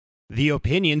The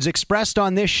opinions expressed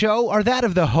on this show are that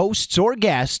of the hosts or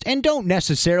guest and don't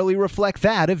necessarily reflect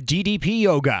that of DDP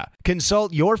Yoga.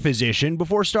 Consult your physician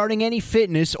before starting any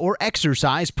fitness or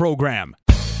exercise program.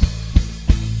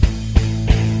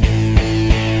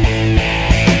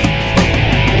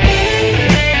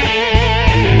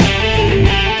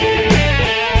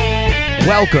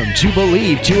 Welcome to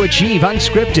Believe to Achieve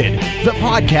Unscripted, the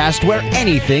podcast where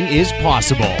anything is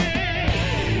possible.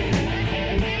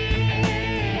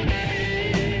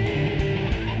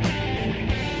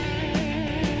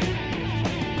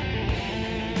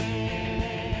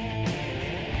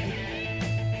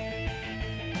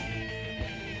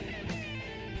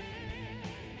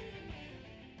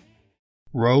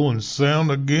 Rolling sound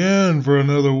again for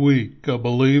another week. I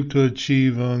Believe to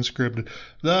Achieve Unscripted,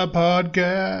 the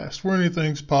podcast where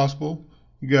anything's possible.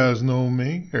 You guys know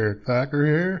me, Eric Thacker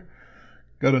here.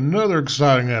 Got another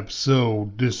exciting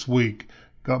episode this week.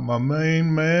 Got my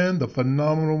main man, the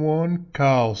phenomenal one,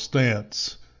 Kyle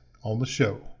Stantz, on the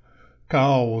show.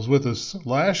 Kyle was with us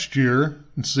last year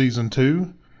in season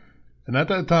 2, and at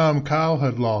that time Kyle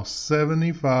had lost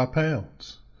 75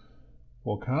 pounds.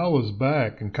 Well, Kyle is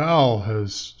back, and Kyle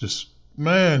has just,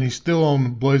 he's still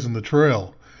on blazing the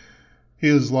trail. He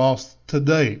has lost, to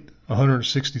date,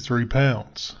 163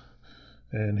 pounds.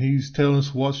 And he's telling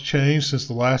us what's changed since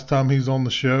the last time he's on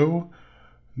the show.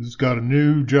 He's got a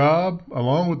new job,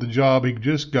 along with the job he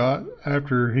just got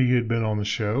after he had been on the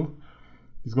show.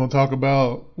 He's going to talk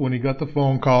about when he got the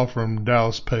phone call from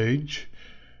Dallas Page,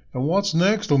 and what's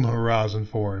next on the horizon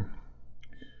for him.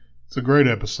 It's a great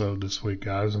episode this week,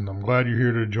 guys, and I'm glad you're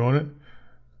here to join it.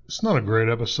 It's not a great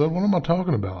episode. What am I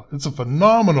talking about? It's a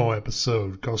phenomenal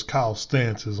episode because Kyle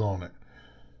Stantz is on it.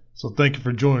 So thank you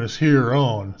for joining us here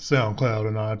on SoundCloud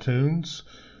and iTunes.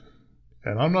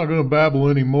 And I'm not going to babble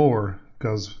anymore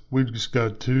because we've just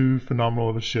got too phenomenal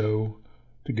of a show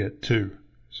to get to.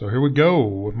 So here we go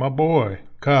with my boy,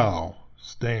 Kyle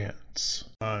Stantz.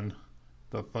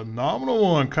 The phenomenal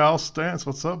one, Kyle Stantz.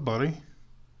 What's up, buddy?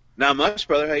 Not much,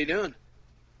 brother. How you doing?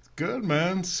 Good,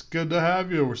 man. It's good to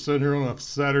have you. We're sitting here on a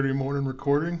Saturday morning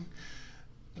recording.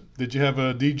 Did you have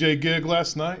a DJ gig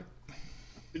last night?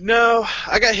 No,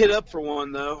 I got hit up for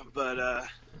one though, but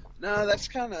no, that's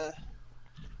kind of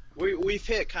we've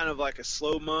hit kind of like a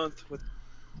slow month with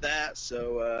that,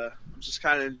 so I'm just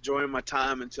kind of enjoying my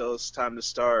time until it's time to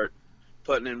start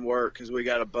putting in work because we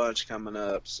got a bunch coming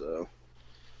up. So.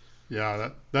 Yeah,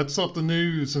 that's something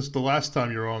new since the last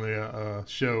time you were on the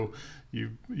show. You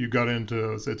got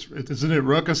into isn't it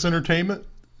Ruckus Entertainment?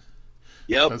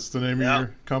 Yep. That's the name of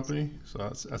your company.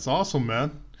 So that's awesome,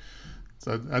 man.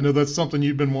 So I know that's something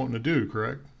you've been wanting to do,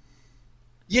 correct?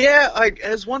 Yeah,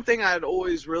 as one thing I'd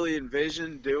always really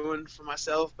envisioned doing for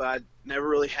myself, but I never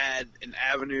really had an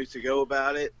avenue to go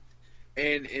about it.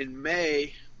 And in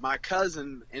May, my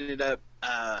cousin ended up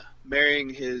marrying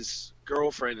his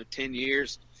girlfriend of 10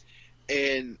 years.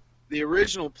 And the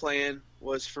original plan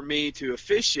was for me to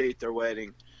officiate their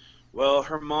wedding. Well,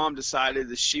 her mom decided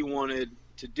that she wanted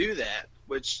to do that,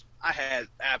 which I had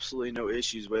absolutely no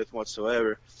issues with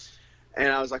whatsoever. And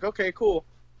I was like, okay, cool.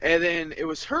 And then it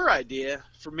was her idea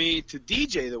for me to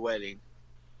DJ the wedding.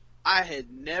 I had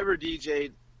never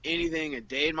DJ'd anything a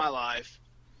day in my life.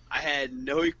 I had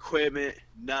no equipment,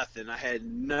 nothing. I had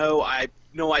no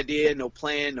idea, no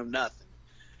plan, no nothing.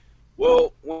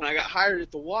 Well, when I got hired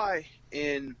at the Y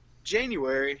in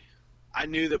January, I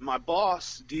knew that my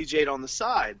boss DJ'd on the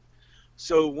side.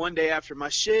 So one day after my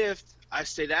shift, I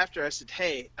stayed after. I said,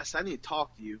 hey, I need to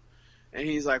talk to you. And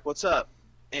he's like, what's up?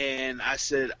 And I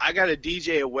said, I got to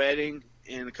DJ a wedding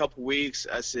in a couple weeks.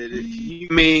 I said, can you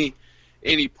give me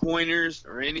any pointers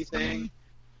or anything?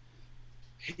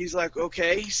 He's like,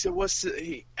 okay. He said,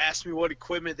 he asked me what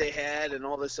equipment they had and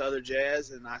all this other jazz.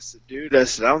 And I said, dude, I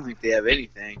don't think they have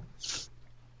anything.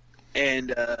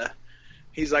 And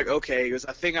he's like, okay. He goes,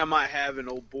 I think I might have an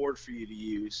old board for you to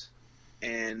use.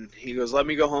 And he goes, let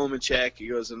me go home and check. He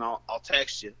goes, and I'll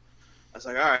text you. I was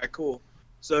like, all right, cool.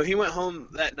 So he went home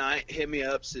that night, hit me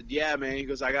up, said, yeah, man. He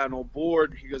goes, I got an old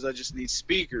board. He goes, I just need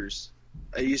speakers.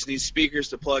 I just need speakers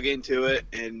to plug into it,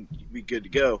 and you'd be good to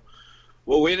go.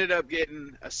 Well, we ended up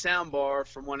getting a sound bar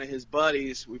from one of his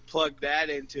buddies. We plugged that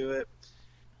into it.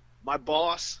 My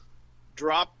boss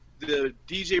dropped the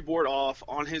DJ board off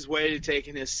on his way to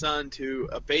taking his son to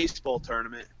a baseball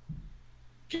tournament.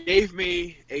 Gave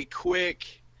me a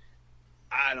quick,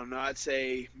 I'd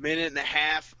say minute and a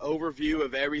half overview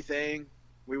of everything.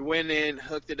 We went in,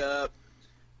 hooked it up.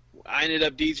 I ended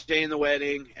up DJing the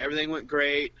wedding. Everything went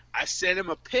great. I sent him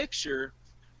a picture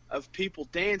of people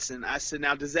dancing. I said,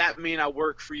 now, does that mean I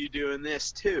work for you doing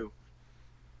this too?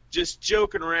 just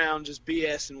joking around, just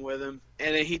BSing with him.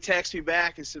 And then he texted me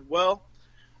back and said, well,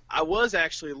 I was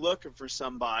actually looking for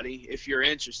somebody if you're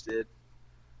interested.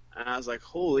 And I was like,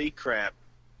 holy crap.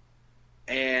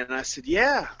 And I said,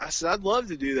 yeah. I said, I'd love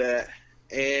to do that.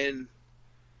 And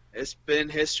it's been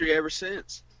history ever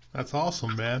since. That's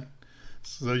awesome, man.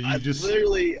 So you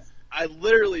I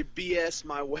literally BS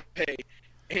my way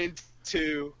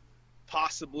into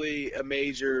possibly a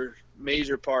major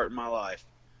part in my life.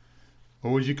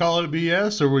 Well, would you call it a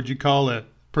BS or would you call it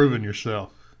proving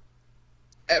yourself?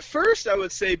 At first, I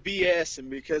would say BSing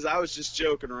because I was just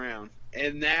joking around.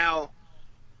 And now,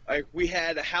 like, we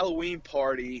had a Halloween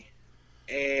party,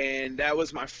 and that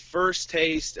was my first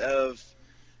taste of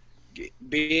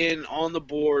being on the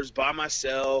boards by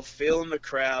myself, feeling the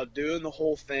crowd, doing the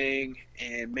whole thing.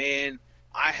 And, man,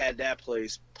 I had that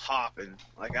place popping.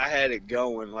 Like, I had it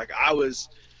going. Like,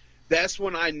 that's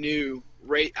when I knew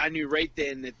right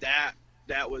then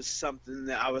that was something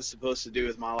that I was supposed to do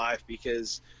with my life,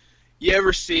 because you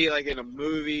ever see, like, in a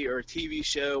movie or a TV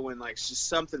show when, like, just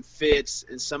something fits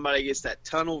and somebody gets that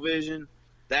tunnel vision?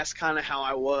 That's kind of how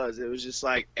I was. It was just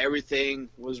like everything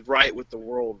was right with the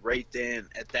world right then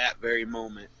at that very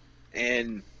moment.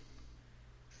 And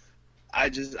I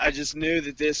just knew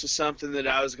that this was something that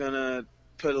I was going to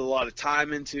put a lot of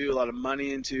time into, a lot of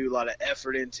money into, a lot of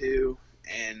effort into.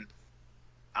 And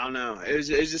I don't know, it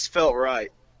just felt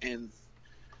right. And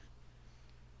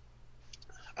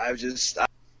I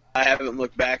haven't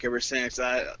looked back ever since.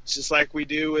 Just like we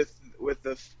do with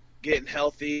the getting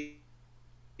healthy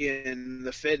and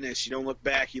the fitness, you don't look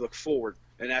back, you look forward.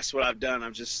 And that's what I've done.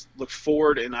 I've just looked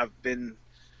forward, and I've been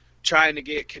trying to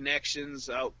get connections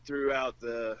out throughout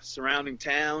the surrounding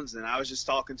towns. And I was just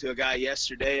talking to a guy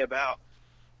yesterday about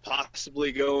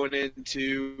possibly going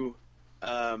into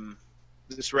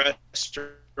this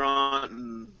restaurant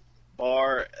and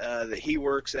bar that he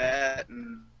works at,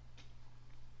 and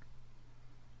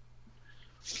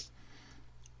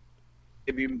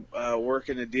maybe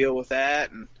working a deal with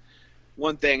that, and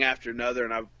one thing after another,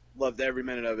 and I've loved every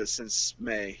minute of it since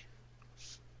May.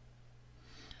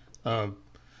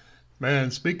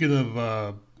 Man, speaking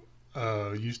of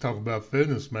you was talking about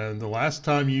fitness, man, the last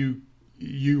time you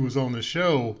was on the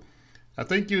show, I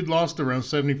think you'd lost around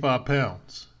 75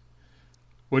 pounds,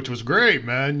 which was great,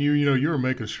 man. You were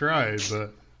making strides,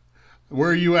 but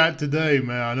where are you at today,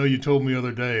 man? I know you told me the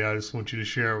other day. I just want you to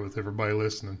share it with everybody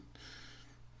listening.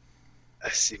 I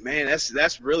see, man,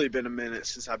 that's really been a minute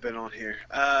since I've been on here.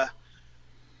 I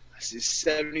see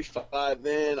 75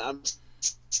 then. I'm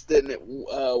sitting at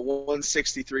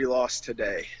 163 lost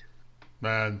today.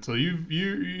 Man, so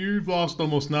you've lost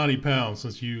almost 90 pounds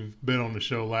since you've been on the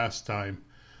show last time,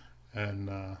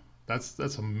 and that's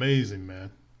amazing,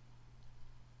 man.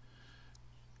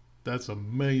 That's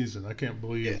amazing. I can't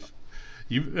believe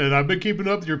you. And I've been keeping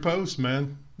up with your posts,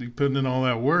 man. You putting in all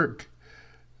that work,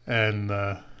 and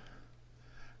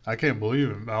I can't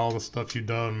believe it, all the stuff you've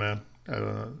done, man.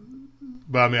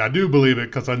 But I mean, I do believe it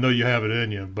because I know you have it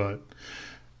in you. But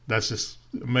that's just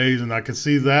amazing. I can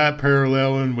see that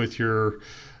paralleling with your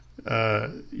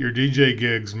DJ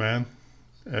gigs, man.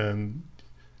 And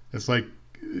it's like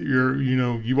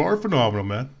you are phenomenal,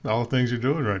 man. All the things you're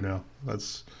doing right now,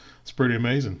 it's pretty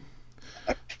amazing.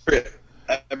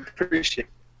 I appreciate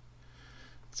it.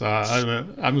 So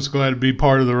I'm just glad to be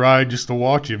part of the ride, just to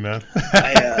watch you, man.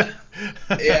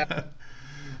 Yeah.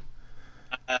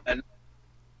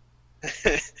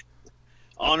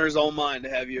 Honor's all mine to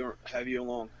have you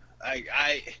along.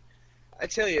 I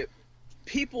tell you,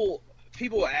 people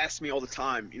ask me all the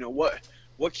time,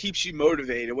 what keeps you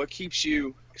motivated, what keeps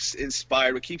you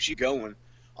inspired, what keeps you going.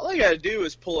 All I gotta do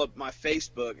is pull up my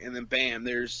Facebook, and then bam,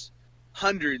 there's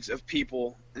hundreds of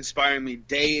people inspiring me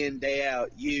day in, day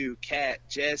out. You, Kat,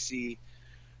 Jesse,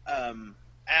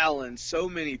 Alan, so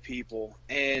many people.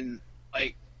 And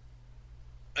like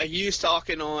you was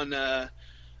talking on the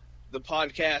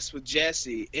podcast with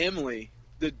Jesse, Emily,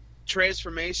 the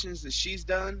transformations that she's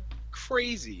done,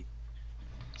 crazy.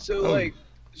 So like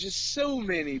just so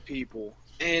many people.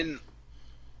 And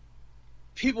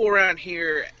people around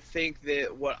here think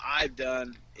that what I've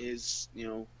done is,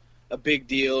 a big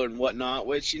deal and whatnot,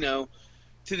 which, to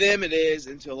them it is,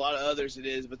 and to a lot of others it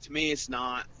is, but to me it's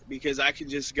not, because I can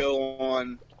just go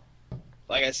on,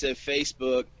 like I said,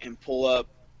 Facebook, and pull up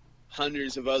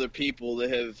hundreds of other people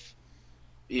that have,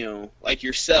 like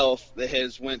yourself, that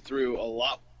has went through a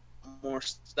lot more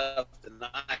stuff than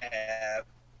I have,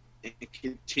 and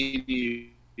continue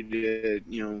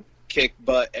to, kick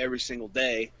butt every single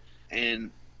day.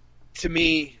 And to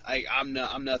me, I'm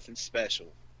nothing special.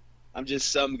 I'm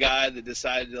just some guy that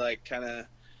decided to kind of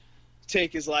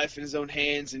take his life in his own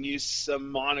hands and use some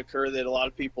moniker that a lot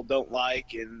of people don't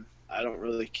like, and I don't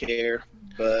really care.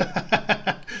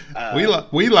 But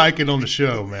we like it on the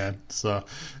show, man. So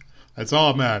that's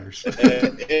all that matters.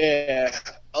 Yeah,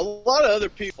 a lot of other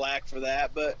people flack for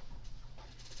that, but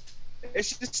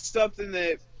it's just something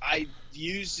that I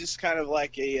use just kind of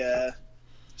like a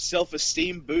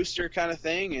self-esteem booster kind of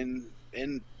thing,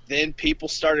 and then people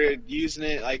started using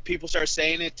it. Like, people started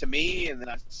saying it to me, and then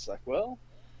I was like, well,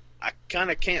 I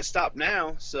kind of can't stop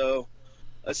now, so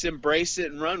let's embrace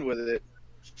it and run with it.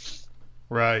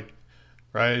 Right.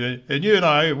 And you and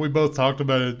I, we both talked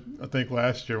about it, I think,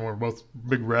 last year when we were both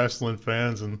big wrestling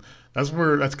fans, and that's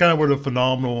kind of where the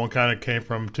phenomenal one kind of came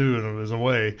from too, in a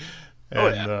way.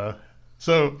 And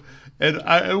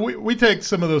we take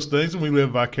some of those things and we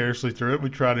live vicariously through it. We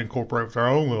try to incorporate with our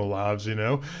own little lives,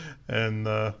 and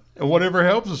whatever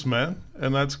helps us, man.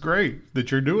 And that's great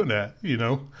that you're doing that.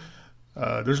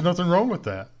 There's nothing wrong with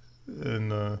that.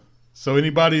 And so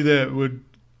anybody that would,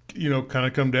 kind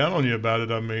of come down on you about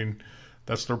it, I mean,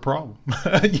 that's their problem.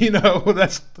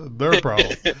 That's their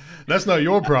problem. That's not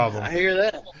your problem. I hear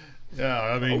that. Yeah,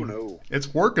 I mean, no.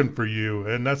 It's working for you,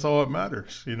 and that's all that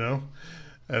matters,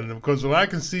 And because when I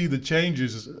can see the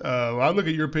changes, I look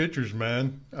at your pictures,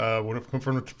 man.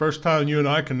 From the first time you and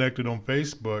I connected on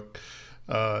Facebook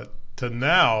to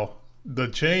now, the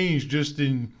change just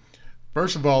in,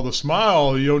 first of all, the smile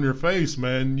on your face,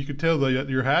 man. You can tell that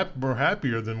you're more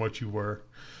happier than what you were,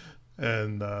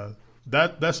 and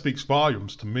that speaks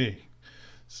volumes to me.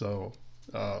 So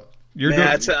you're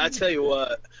Man, I tell you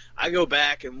what, I go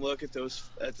back and look at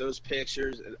those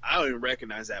pictures, and I don't even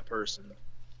recognize that person.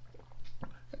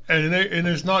 And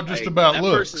it's not just about that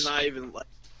looks. That person's not even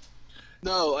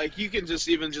like you can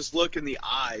just look in the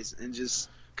eyes and just,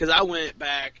 because I went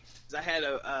back, cause I had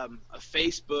a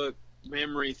Facebook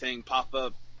memory thing pop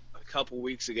up a couple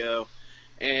weeks ago,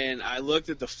 and I looked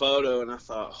at the photo and I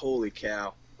thought, holy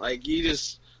cow! Like, you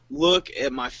just look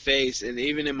at my face and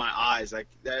even in my eyes, like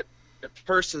that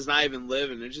person's not even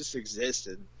living; it just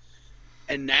existed.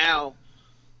 And now,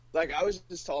 like, I was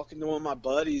just talking to one of my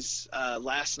buddies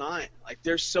last night. Like,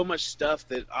 there's so much stuff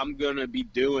that I'm going to be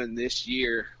doing this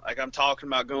year. Like, I'm talking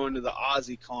about going to the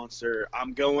Ozzy concert.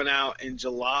 I'm going out in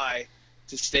July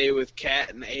to stay with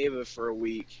Kat and Ava for a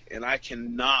week, and I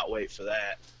cannot wait for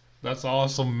that. That's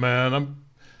awesome, man. I'm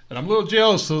a little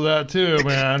jealous of that too,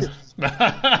 man.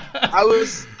 I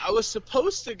was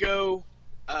supposed to go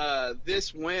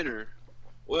this winter.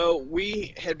 Well,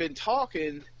 we had been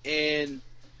talking, and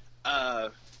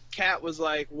Kat was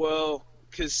like, well,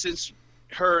 because since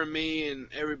her and me and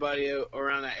everybody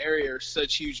around that area are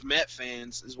such huge Met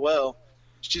fans as well,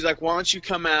 she's like, why don't you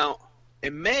come out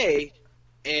in May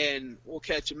and we'll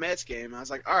catch a Mets game? And I was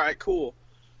like, all right, cool,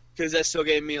 because that still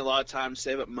gave me a lot of time to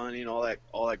save up money and all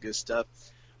that good stuff.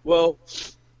 Well,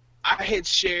 I had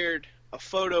shared a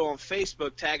photo on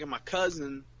Facebook tagging my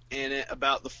cousin in it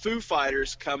about the Foo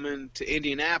Fighters coming to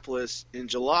Indianapolis in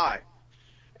July,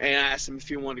 and I asked him if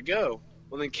he wanted to go.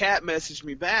 Well, then Kat messaged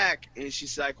me back, and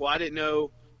she's like, well, I didn't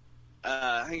know.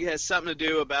 I think it has something to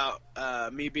do about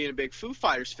me being a big Foo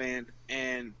Fighters fan.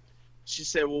 And she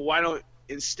said, well, why don't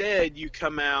instead you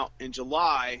come out in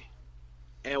July,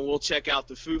 and we'll check out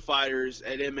the Foo Fighters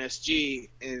at MSG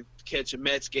and catch a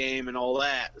Mets game and all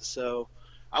that. So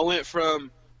I went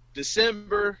from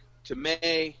December to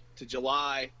May to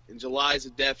July, and July is a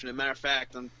definite. Matter of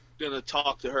fact, I'm going to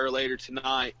talk to her later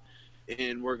tonight,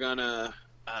 and we're going to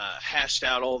hash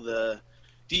out all the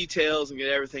details and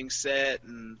get everything set.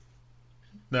 And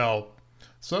now,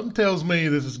 something tells me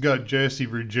this has got Jesse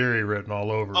Ruggieri written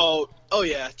all over. Oh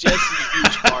yeah, Jesse's a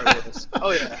huge part of this.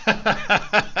 Oh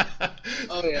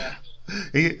yeah.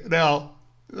 Now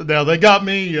they got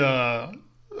me. I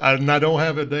don't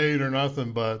have a date or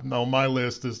nothing, but on my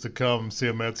list is to come see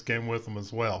a Mets game with them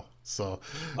as well. So.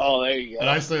 Oh, there you go. And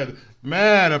I said,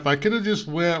 man, if I could have just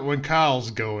went when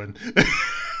Kyle's going.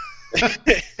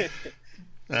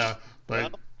 Yeah,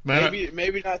 but well,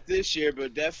 maybe not this year,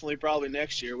 but definitely probably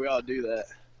next year. We ought to do that.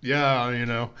 Yeah,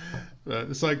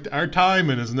 it's like our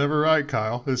timing is never right,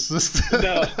 Kyle. It's just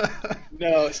no,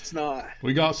 it's not.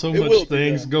 We got so much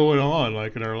things going on,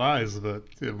 like in our lives, that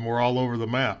we're all over the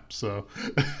map. So.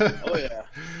 Oh yeah.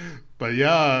 But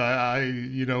yeah, I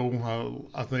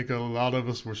think a lot of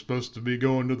us were supposed to be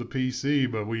going to the PC,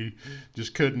 but we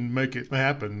just couldn't make it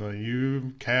happen.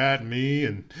 You, Kat, me,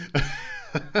 and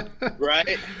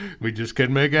right. We just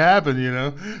couldn't make it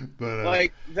happen, But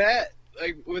like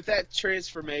with that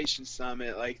transformation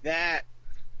summit, like that,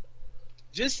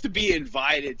 just to be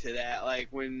invited to that, like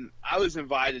when I was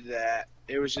invited to that,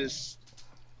 it was just,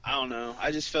 I don't know, I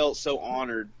just felt so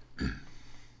honored.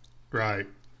 Right.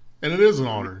 And it is an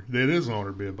honor. It is an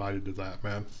honor to be invited to that,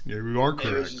 man. You are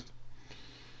correct.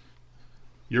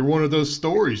 You're one of those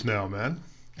stories now, man.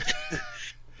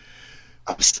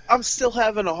 I'm still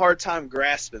having a hard time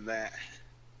grasping that.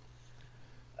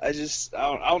 I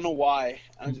don't know why.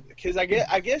 Because I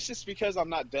guess just because I'm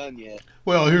not done yet.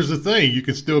 Well, here's the thing: you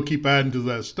can still keep adding to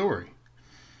that story.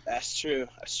 That's true.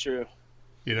 That's true.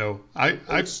 You know, I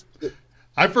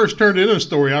first turned in a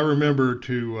story. I remember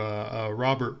to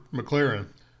Robert McLaren,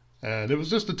 and it was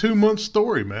just a 2-month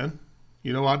story, man.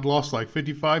 You know, I'd lost like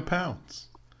 55 pounds.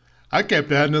 I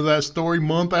kept adding to that story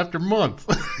month after month.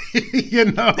 You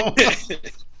know.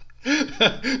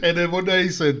 And then one day he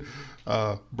said,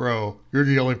 bro, you're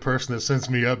the only person that sends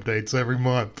me updates every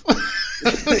month.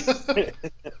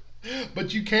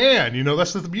 But you can, you know,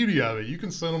 that's the beauty of it. You can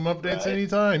send them updates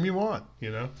anytime you want,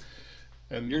 you know.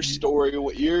 And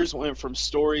yours went from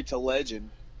story to legend.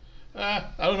 I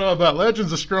don't know about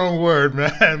legend's a strong word,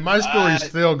 man. My story's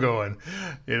still going,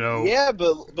 you know. Yeah,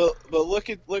 but look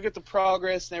at the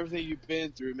progress and everything you've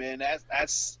been through, man.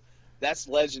 That's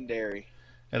legendary.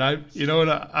 And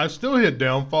I still hit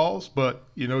downfalls, but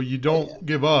you know, you don't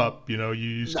give up. You know,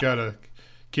 you just gotta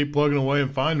keep plugging away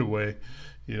and find a way.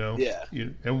 You know. Yeah.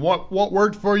 And what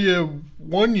worked for you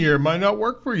one year might not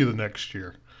work for you the next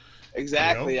year.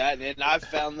 Exactly. You know? And I've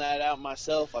found that out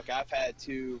myself. Like I've had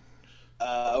to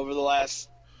over the last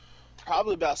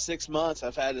probably about 6 months,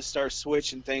 I've had to start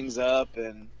switching things up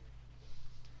and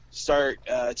start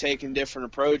taking different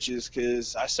approaches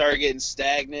because I started getting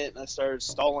stagnant and I started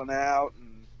stalling out.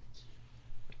 And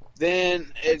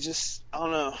then it just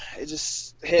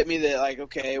hit me that like,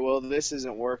 okay, well, this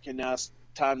isn't working. Now it's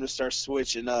time to start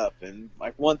switching up. And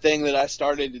like one thing that I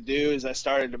started to do is I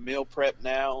started to meal prep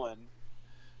now, and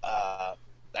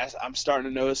I'm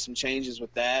starting to notice some changes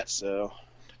with that. So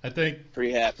I think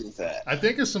pretty happy with that. I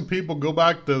think if some people go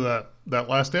back to that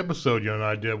last episode you and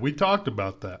I did, we talked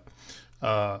about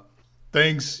that.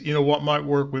 Things, you know, what might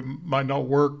work, might not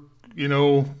work, you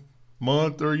know,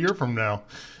 month or a year from now.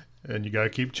 And you got to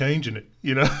keep changing it,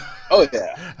 you know. Oh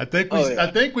yeah. I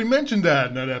think we mentioned that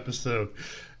in that episode.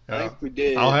 I think we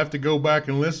did. I'll have to go back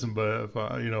and listen, but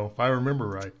if I remember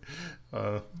right.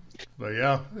 But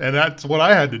yeah, and that's what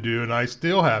I had to do, and I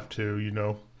still have to, you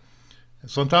know.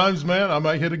 Sometimes, man, I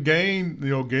might hit a gain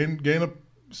up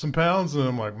some pounds, and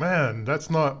I'm like, man,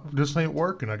 this ain't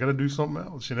working. I got to do something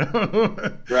else, you know.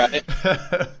 Right.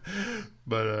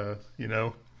 But you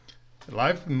know,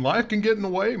 life can get in the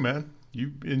way, man.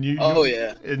 And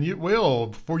you will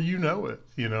before you know it,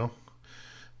 you know.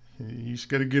 You just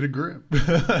got to get a grip.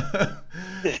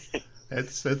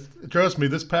 It's trust me,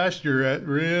 this past year it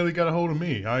really got a hold of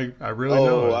me. I really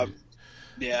know it.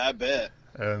 Yeah, I bet.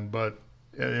 But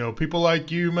you know, people like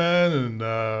you, man, and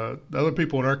other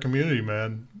people in our community,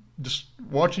 man, just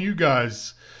watching you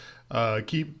guys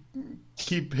keep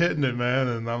hitting it, man,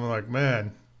 and I'm like,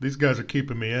 man, these guys are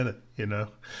keeping me in it, you know.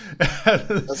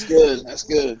 That's good. That's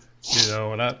good. You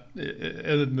know, and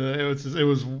it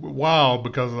was wild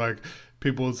because like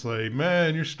people would say,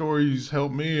 man, your stories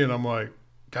help me, and I'm like,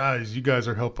 guys, you guys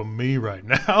are helping me right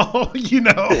now. You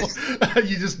know,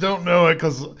 you just don't know it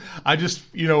because I just,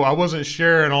 you know, I wasn't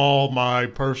sharing all my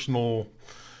personal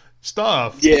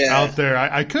stuff out there.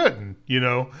 I couldn't, you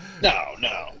know.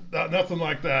 No. Nothing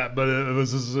like that. But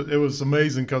it was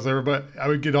amazing because everybody, I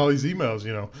would get all these emails,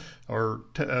 you know, or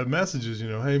messages, you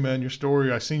know, hey man, your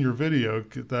story, I seen your video,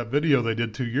 that video they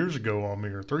did 2 years ago on me,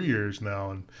 or 3 years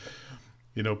now, and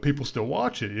you know, people still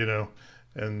watch it, you know,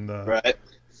 and right.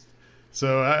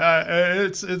 So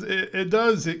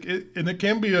it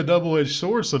can be a double-edged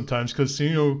sword sometimes because,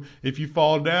 you know, if you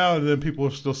fall down and then people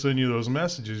will still send you those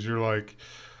messages, you're like,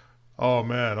 oh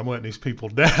man, I'm letting these people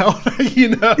down,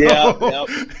 you know. Yeah.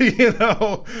 You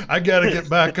know, I got to get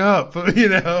back up, you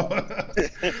know.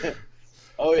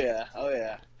 Oh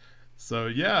yeah. So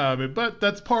yeah, I mean, but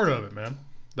that's part of it, man.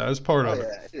 That is part of it.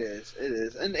 Yeah, it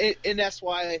is, and that's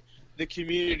why the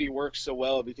community works so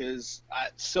well, because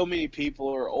so many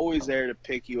people are always there to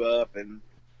pick you up and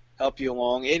help you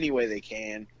along any way they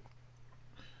can.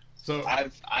 So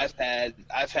I've had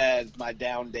my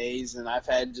down days, and I've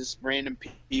had just random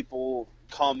people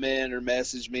comment or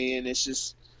message me, and it's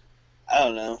just, I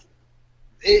don't know.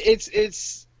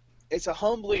 It's a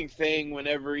humbling thing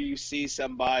whenever you see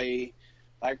somebody,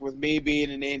 like with me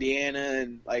being in Indiana,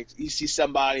 and like you see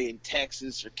somebody in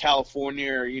Texas or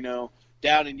California, or, you know,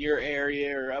 down in your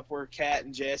area or up where Kat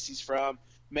and Jesse's from,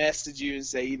 message you and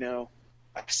say, you know,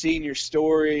 I've seen your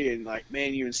story, and like,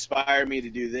 man, you inspired me to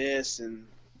do this. And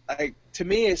like, to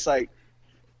me, it's like,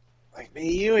 man,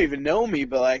 you don't even know me,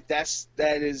 but like, that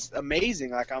is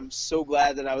amazing. Like, I'm so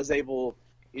glad that I was able,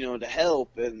 you know, to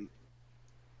help. And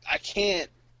I can't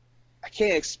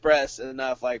express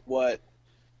enough like what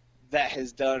that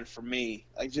has done for me.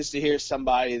 Like just to hear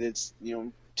somebody that's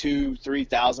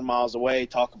 2,000-3,000 miles away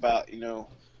talk about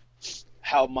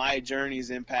how my journey's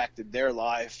impacted their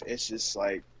life. It's just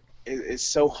like it's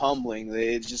so humbling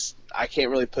that I can't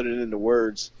really put it into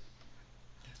words.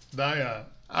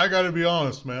 I got to be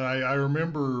honest, man. I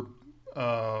remember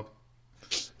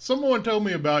someone told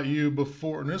me about you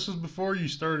before, and this was before you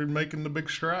started making the big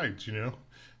strides,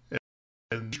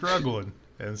 and struggling.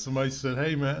 And somebody said,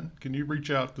 "Hey, man, can you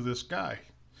reach out to this guy?"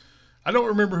 I don't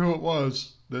remember who it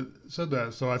was that said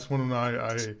that, so that's when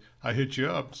I hit you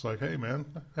up. It's like, "Hey, man,"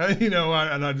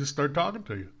 and I just start talking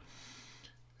to you.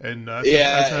 And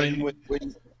that's how you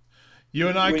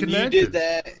and I connected. You did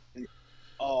that.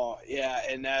 Oh, yeah,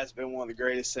 and that's been one of the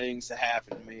greatest things to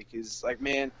happen to me because, like,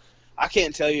 man, I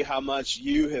can't tell you how much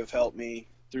you have helped me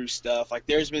through stuff. Like,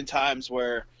 there's been times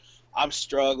where I'm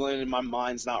struggling and my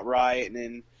mind's not right, and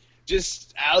then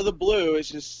just out of the blue, it's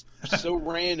just so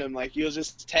random. Like, you'll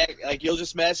just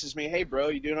message me, "Hey, bro,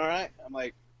 you doing all right?" I'm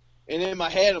like, and in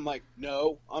my head, I'm like,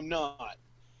 "No, I'm not."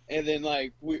 And then,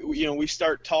 like, we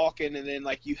start talking, and then,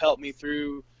 like, you help me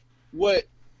through what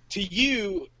 – to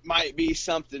you might be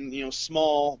something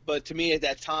small, but to me at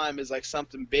that time is like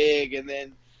something big. And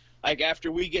then like after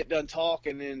we get done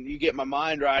talking and you get my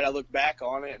mind right, I look back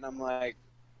on it and I'm like,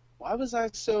 why was I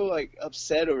so like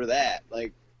upset over that?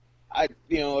 Like a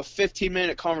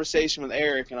 15-minute conversation with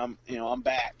Eric and I'm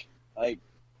back. Like,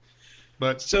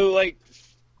 but so like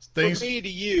for me to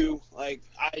you, like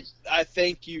I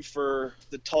thank you for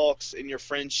the talks and your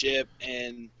friendship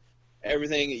and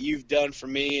everything that you've done for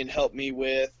me and helped me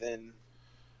with, and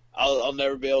I'll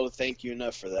never be able to thank you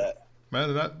enough for that.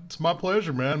 Man, that's my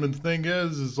pleasure, man. And the thing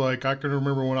is like I can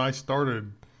remember when I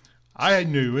started, I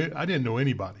didn't know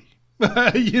anybody, and I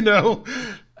didn't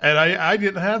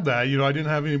have that. I didn't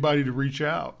have anybody to reach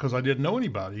out because I didn't know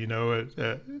anybody.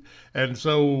 And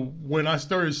so when I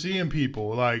started seeing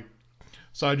people, like,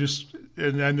 so I just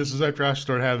and this is after I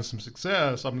started having some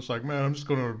success. I'm just like, man, I'm just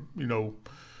gonna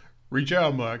reach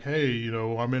out. I'm like, hey,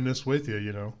 I'm in this with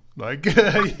you, like,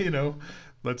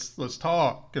 let's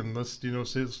talk and let's do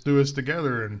this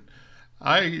together. And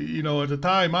I, at the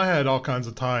time I had all kinds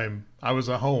of time. I was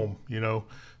at home,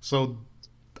 so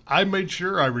I made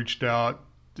sure I reached out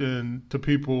to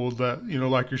people that,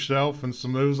 like yourself and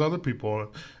some of those other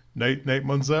people. Nate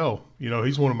Munzel,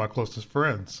 he's one of my closest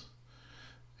friends.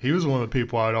 He was one of the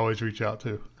people I'd always reach out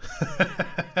to.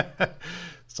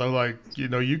 So, like,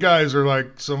 you guys are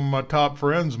like some of my top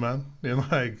friends, man.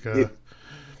 Like, you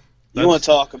want to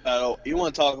talk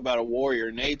about a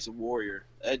warrior? Nate's a warrior.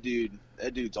 That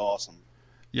dude's awesome.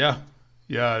 Yeah,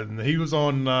 and he was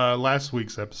on last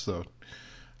week's episode.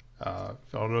 I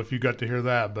don't know if you got to hear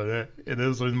that, but it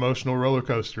is an emotional roller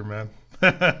coaster, man.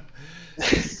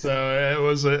 So it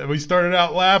was. We started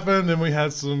out laughing, and we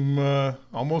had some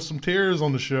almost some tears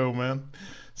on the show, man.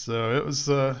 So it was.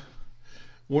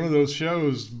 One of those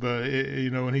shows, but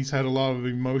and he's had a lot of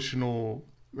emotional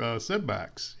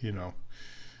setbacks, Yeah,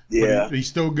 but he's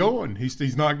still going.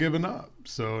 He's not giving up.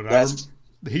 So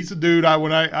he's a dude.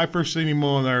 When I first seen him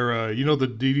on there, the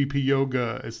DDP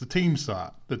Yoga. It's the team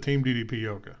site, the Team DDP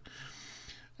Yoga.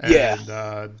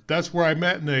 And that's where I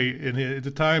met Nate. And at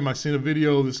the time, I seen a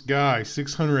video of this guy,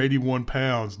 681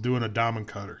 pounds, doing a diamond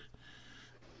cutter.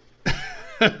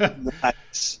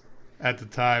 Nice. At the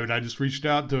time, and I just reached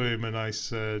out to him and I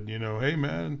said, hey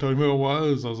man, told him who it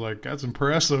was. I was like, that's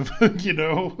impressive, and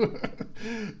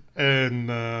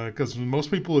because most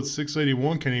people at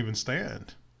 681 can't even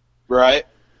stand, right?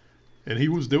 And he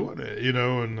was doing it,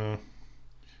 and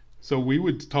so we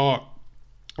would talk.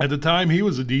 At the time, he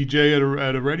was a DJ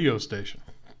at a radio station,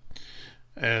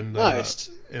 and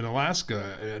nice. In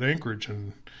Alaska at Anchorage,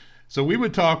 and so we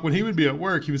would talk when he would be at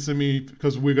work. He would send me,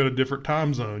 because we got a different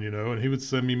time zone, and he would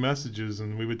send me messages,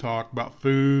 and we would talk about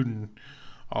food and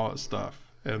all that stuff.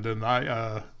 And then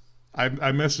I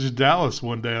messaged Dallas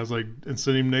one day. I was like, and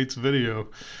sent him Nate's video.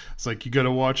 It's like, you got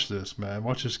to watch this, man.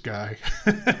 Watch this guy.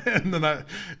 and then I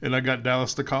got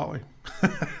Dallas to call him.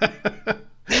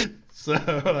 So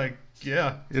like,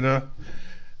 yeah,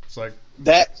 it's like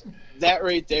that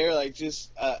right there, like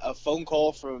just a phone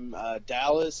call from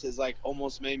Dallas has like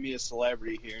almost made me a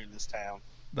celebrity here in this town.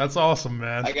 That's awesome,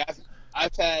 man. Like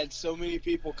I've had so many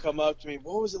people come up to me,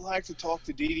 what was it like to talk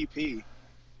to DDP?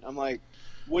 I'm like,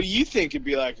 what do you think it'd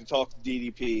be like to talk to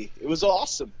DDP? It was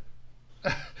awesome.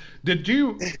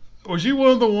 Was you one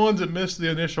of the ones that missed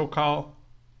the initial call?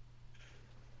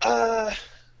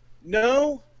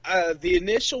 No. The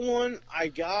initial one I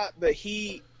got, but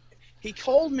he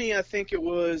called me, I think it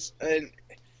was, and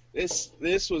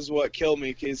this was what killed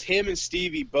me because him and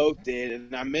Stevie both did,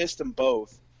 and I missed them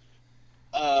both.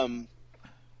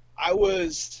 I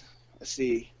was, let's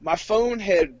see, my phone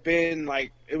had been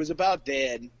it was about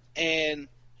dead, and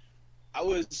I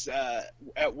was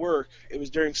at work. It was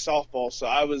during softball, so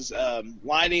I was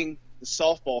lining the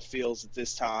softball fields at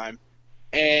this time,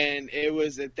 and it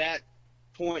was at that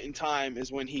point in time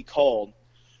is when he called.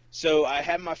 So I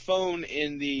had my phone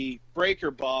in the breaker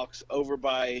box over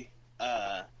by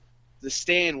the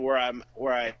stand where I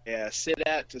sit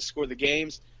at to score the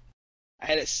games. I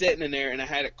had it sitting in there, and I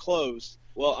had it closed.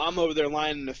 Well, I'm over there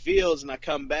lining the fields, and I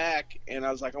come back, and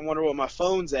I was like, I wonder what my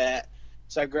phone's at.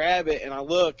 So I grab it, and I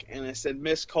look, and it said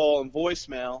missed call and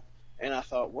voicemail. And I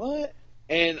thought, what?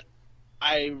 And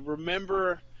I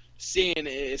remember seeing it.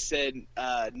 It said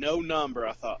no number.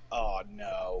 I thought, oh,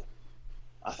 no.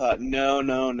 I thought,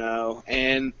 no.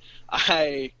 And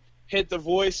I hit the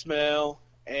voicemail,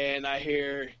 and I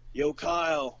hear, yo,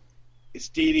 Kyle, it's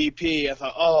DDP. I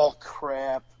thought, oh,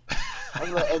 crap. I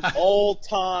was like, of all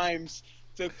times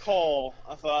to call,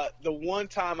 I thought the one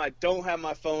time I don't have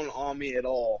my phone on me at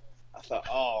all, I thought,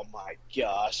 oh, my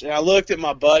gosh. And I looked at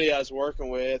my buddy I was working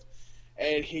with,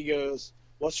 and he goes,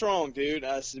 what's wrong, dude?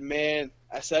 I said, man,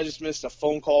 I just missed a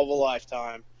phone call of a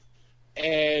lifetime.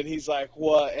 And he's like,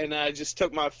 what? And I just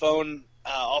took my phone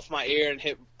off my ear and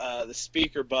hit the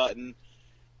speaker button.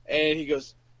 And he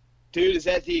goes, dude, is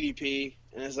that DDP?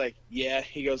 And I was like, yeah.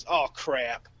 He goes, oh,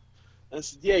 crap. And I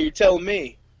said, yeah, you're telling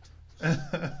me.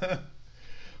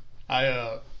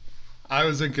 I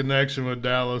was in connection with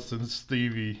Dallas and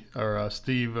Stevie, or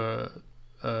Steve,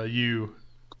 you,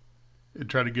 and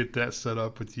try to get that set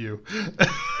up with you.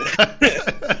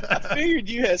 I figured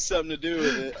you had something to do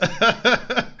with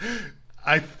it.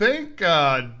 I think,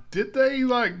 did they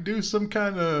do some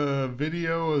kind of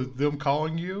video of them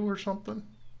calling you or something?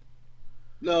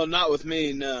 No, not with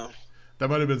me, no. That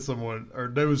might have been someone, or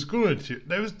they was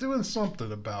doing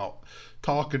something about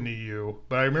talking to you,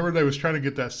 but I remember they was trying to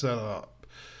get that set up.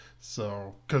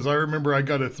 So, because I remember I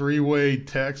got a 3-way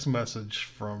text message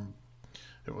from,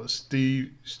 it was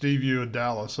Steve, you, and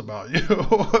Dallas about you.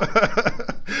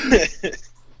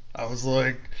 I was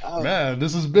like, man,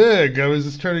 this is big. I was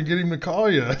just trying to get him to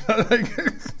call you. I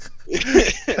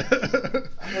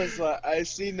was like, I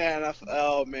seen that, and I thought,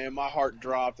 oh man, my heart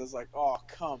dropped. I was like, oh,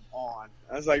 come on.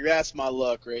 I was like, that's my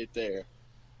luck right there.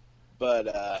 But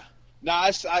no,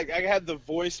 I had the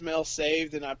voicemail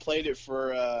saved, and I played it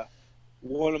for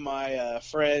one of my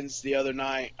friends the other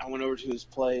night. I went over to his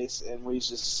place, and we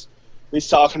was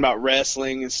talking about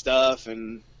wrestling and stuff,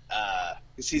 and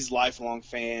because he's a lifelong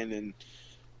fan, and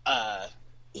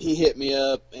he hit me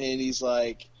up, and he's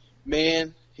like,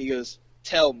 man, he goes,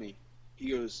 tell me. He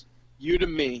goes, you to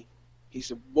me. He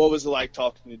said, what was it like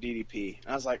talking to DDP?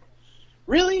 And I was like,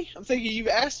 really? I'm thinking, you've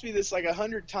asked me this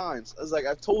 100 times. I was like,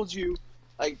 I've told you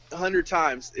 100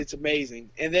 times. It's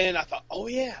amazing. And then I thought, oh,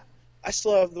 yeah, I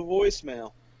still have the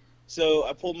voicemail. So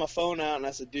I pulled my phone out, and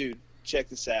I said, dude, check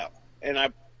this out. And I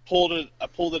pulled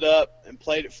it up and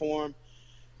played it for him.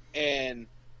 And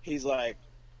he's like,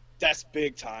 that's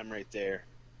big time right there.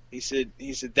 He said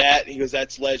that. He goes,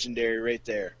 that's legendary right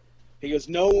there. He goes,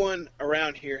 no one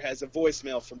around here has a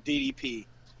voicemail from DDP.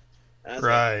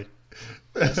 Right.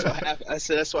 Like, that's what I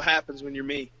said, that's what happens when you're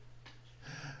me.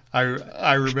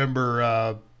 I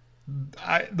remember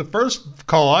the first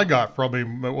call I got from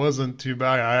him, it wasn't too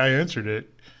bad. I answered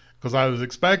it because I was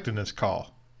expecting this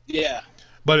call. Yeah.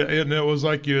 But it was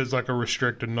it's like a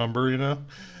restricted number, you know?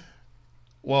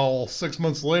 Well, 6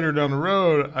 months later down the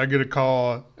road, I get a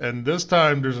call, and this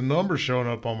time there's a number showing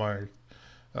up on my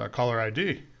caller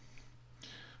ID.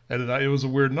 And it was a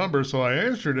weird number, so I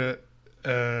answered it,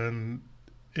 and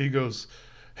he goes,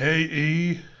 hey,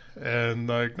 E. And,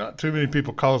 not too many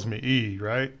people calls me E,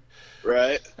 right?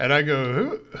 Right. And I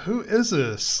go, who is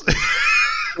this?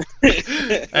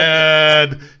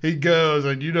 And he goes,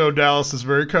 and Dallas is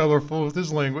very colorful with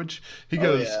his language. He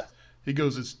goes, yeah. He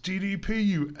goes, it's DDP,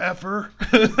 you effer.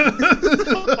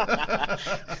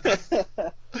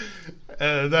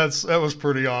 And that was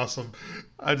pretty awesome.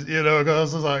 Because I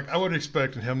was like, I wasn't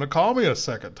expecting him to call me a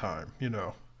second time,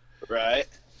 Right.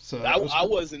 So I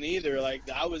wasn't either.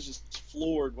 I was just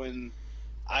floored when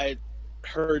I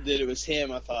heard that it was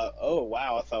him. I thought, oh,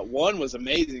 wow. I thought one was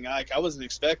amazing. I wasn't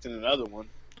expecting another one.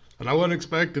 And I wasn't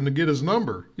expecting to get his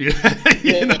number. Right?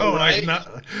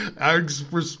 I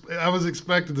was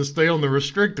expecting to stay on the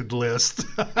restricted list.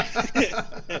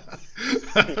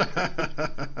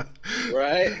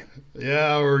 Right?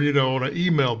 Yeah, or, on an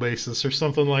email basis or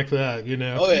something like that,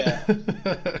 Oh, yeah.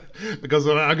 Because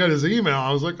when I got his email,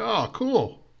 I was like, oh,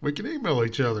 cool. We can email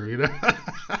each other, you know.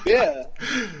 Yeah.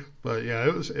 But yeah,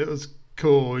 it was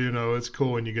cool. You know, it's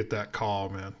cool when you get that call,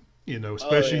 man. You know,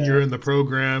 especially when yeah. you're in the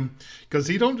program, because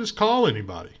he don't just call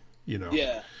anybody. You know.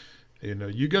 Yeah. You know,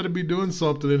 you got to be doing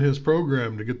something in his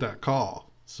program to get that call.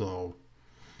 So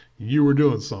you were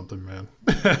doing something, man.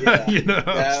 Yeah. You know,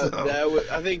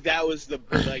 I think that was the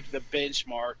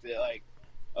benchmark that, like,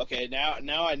 okay,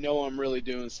 now I know I'm really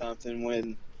doing something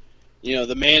when, you know,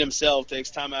 the man himself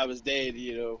takes time out of his day to,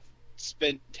 you know,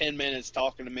 spend 10 minutes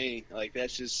talking to me. Like,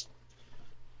 that's just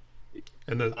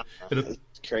it's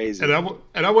crazy. And I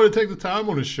want to take the time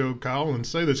on the show, Kyle, and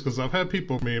say this because I've had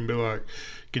people me and be like,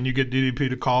 "Can you get DDP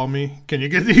to call me? Can you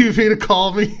get DDP to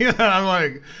call me?" And I'm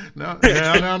like, "No.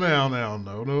 It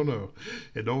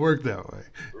don't work that way.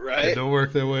 Right? It don't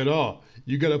work that way at all.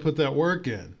 You got to put that work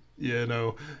in." You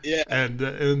know, Yeah. And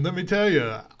let me tell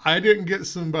you, I didn't get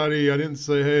somebody. I didn't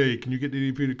say, "Hey, can you get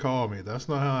DDP to call me?" That's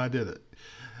not how I did it.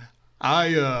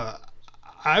 I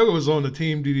was on the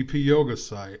Team DDP Yoga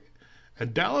site,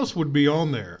 and Dallas would be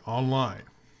on there online,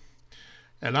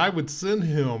 and I would send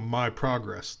him my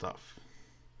progress stuff,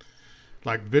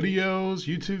 like videos,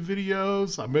 YouTube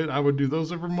videos. I would do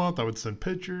those every month. I would send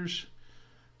pictures,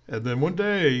 and then one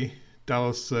day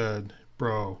Dallas said,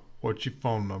 "Bro, what's your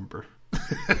phone number?"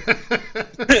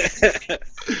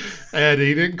 And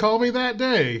he didn't call me that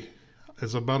day.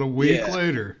 It's about a week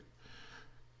later.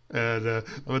 And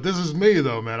but this is me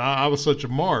though, man. I was such a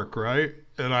mark, right?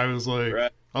 And I was like,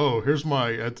 Right. "Oh, here's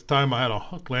my." At the time, I had a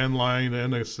landline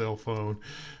and a cell phone,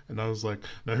 and I was like,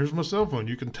 "Now here's my cell phone.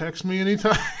 You can text me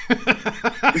anytime." Like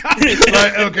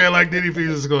DDP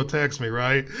is gonna text me,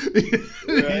 right?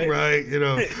 Right. Right, you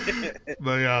know.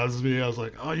 But yeah, it was me. I was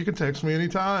like, "Oh, you can text me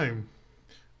anytime."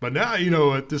 But now, you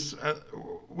know, at this,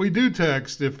 we do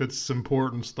text if it's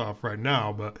important stuff right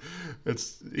now. But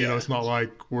it's, you know, it's not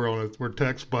like we're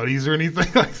text buddies or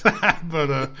anything like that.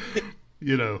 But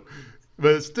you know,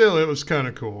 but still, it was kind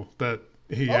of cool that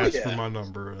he asked for my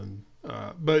number. And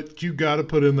but you got to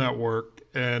put in that work,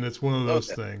 and it's one of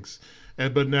those things.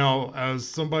 And but now, as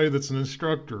somebody that's an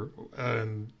instructor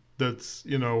and that's,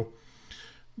 you know,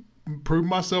 proved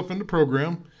myself in the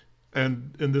program.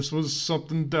 And this was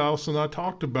something Dallas and I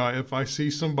talked about. If I see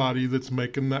somebody that's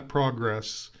making that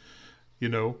progress, you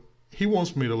know, he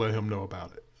wants me to let him know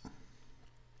about it.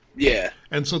 Yeah.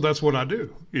 And so that's what I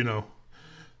do, you know.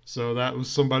 So that was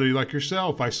somebody like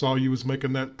yourself. I saw you was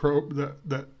making that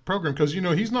program because, you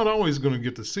know, he's not always going to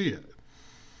get to see it.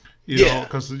 You know,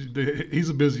 because he's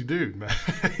a busy dude, man.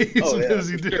 He's a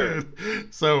busy dude. Sure.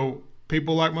 So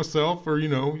people like myself, or you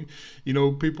know,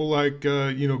 people like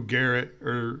you know, Garrett,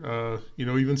 or you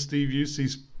know, even Steve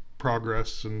Usey's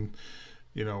progress, and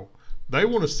you know, they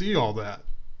want to see all that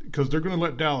because they're going to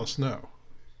let Dallas know,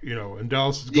 you know, and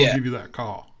Dallas is going to give you that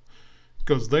call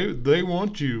because they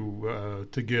want you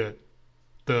to get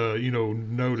the, you know,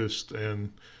 noticed,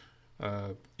 and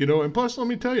you know, and plus, let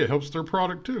me tell you, it helps their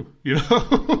product too, you know.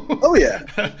 Oh yeah.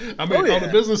 I mean, on the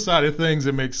business side of things,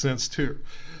 it makes sense too.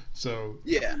 So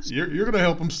you're going to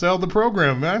help them sell the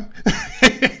program, man.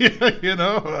 You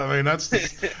know, I mean,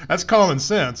 that's common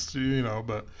sense, you know.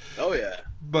 But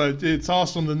but it's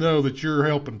awesome to know that you're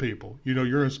helping people. You know,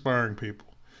 you're inspiring people.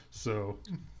 So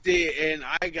and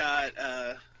I got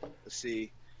let's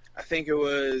see, I think it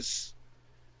was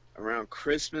around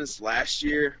Christmas last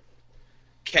year.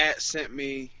 Kat sent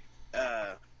me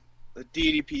a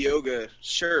DDP Yoga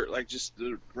shirt, like just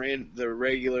the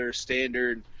regular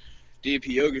standard DDP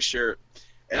Yoga shirt,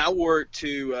 and I wore it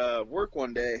to work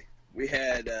one day. We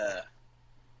had it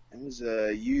was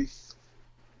a youth,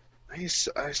 I guess,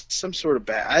 some sort of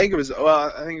I think it was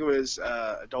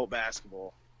adult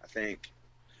basketball, I think.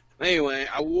 Anyway,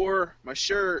 I wore my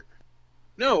shirt.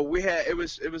 No, it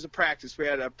was a practice. We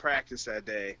had a practice that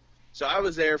day, so I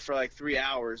was there for like 3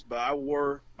 hours. But I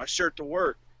wore my shirt to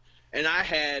work, and I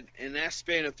had, in that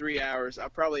span of 3 hours, I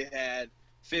probably had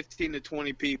 15 to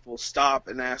 20 people stop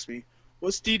and ask me,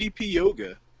 "What's DDP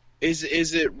yoga? Is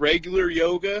it regular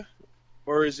yoga,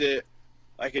 or is it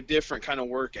like a different kind of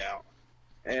workout?"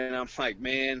 And I'm like,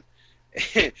 man,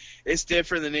 it's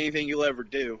different than anything you'll ever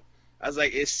do. I was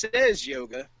like, it says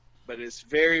yoga, but it's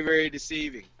very, very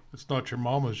deceiving. It's not your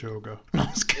mama's yoga. No, I'm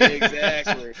just kidding.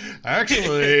 Exactly.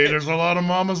 Actually, there's a lot of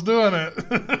mamas doing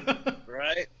it.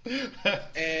 Right?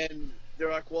 And they're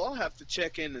like, well, I'll have to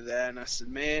check into that. And I said,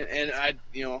 man, and I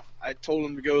told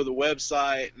them to go to the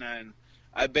website, and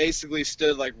I basically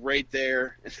stood like right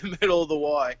there in the middle of the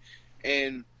Y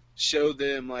and showed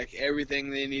them like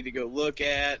everything they need to go look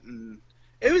at. And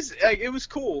it was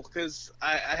cool because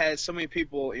I had so many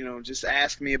people, you know, just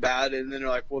ask me about it, and then they're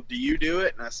like, well, do you do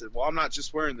it? And I said, well, I'm not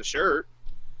just wearing the shirt.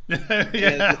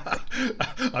 Yeah.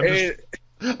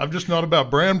 I'm just not about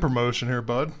brand promotion here,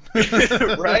 bud.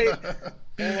 Right?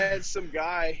 And I had some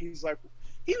guy, he's like,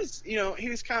 he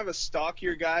was kind of a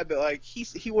stockier guy, but like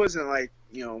he wasn't like,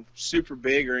 super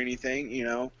big or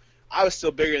anything, I was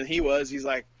still bigger than he was. He's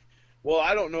like, well,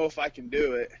 I don't know if I can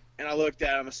do it. And I looked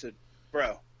at him, I said,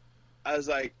 bro, I was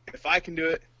like, if I can do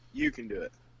it, you can do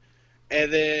it.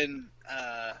 And then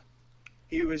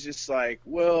he was just like,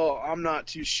 well, I'm not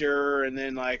too sure. And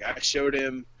then like I showed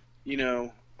him,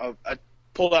 I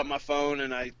pulled out my phone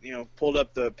and I, pulled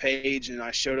up the page and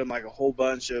I showed him like a whole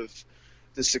bunch of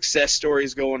the success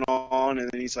stories going on. And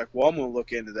then he's like, well, I'm going to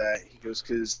look into that. He goes,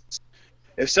 because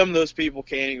if some of those people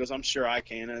can, he goes, I'm sure I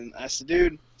can. And I said,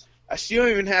 dude, you don't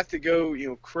even have to go,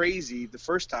 crazy the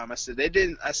first time. I said, I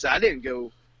didn't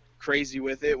go crazy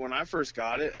with it when I first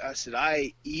got it. I said,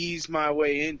 I eased my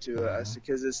way into it. I said,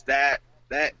 because it's that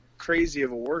crazy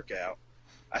of a workout.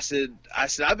 I said,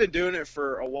 I've been doing it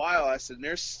for a while. I said,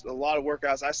 there's a lot of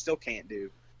workouts I still can't do.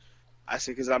 I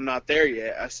said, because I'm not there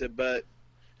yet. I said, but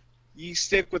you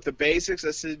stick with the basics.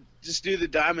 I said, just do the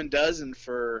diamond dozen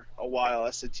for a while. I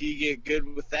said, till you get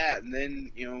good with that, and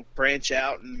then, branch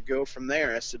out and go from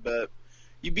there. I said, but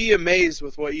you'd be amazed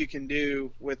with what you can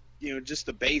do with, just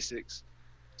the basics.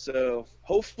 So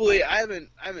hopefully, I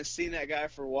haven't seen that guy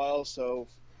for a while, so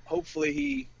hopefully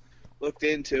he looked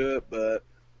into it, but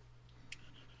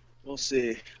we'll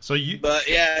see. But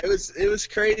yeah, it was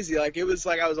crazy. Like it was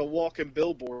like I was a walking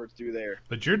billboard through there.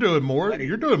 But you're doing more. Like,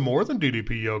 you're doing more than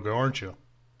DDP yoga, aren't you?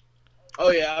 Oh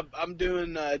yeah, I'm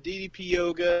doing DDP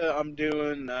yoga. I'm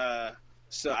doing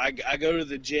so I go to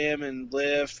the gym and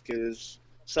lift because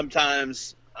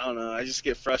sometimes I don't know, I just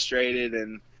get frustrated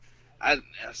and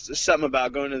there's something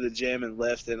about going to the gym and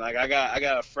lifting. Like I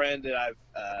got a friend that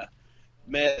I've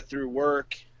met through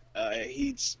work.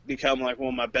 He's become like one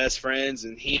of my best friends,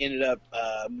 and he ended up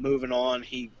moving on.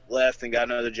 He left and got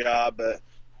another job, but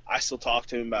I still talk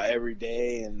to him about every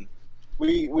day. And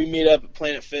we meet up at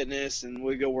Planet Fitness, and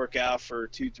we go work out for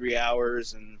 2-3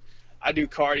 hours. And I do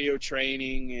cardio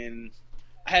training. And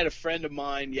I had a friend of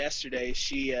mine yesterday.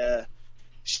 She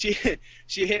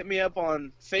hit me up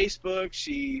on Facebook.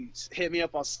 She hit me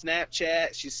up on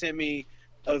Snapchat. She sent me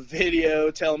a video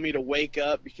telling me to wake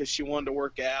up because she wanted to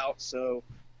work out. So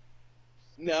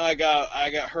now I got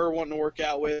her wanting to work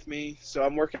out with me. So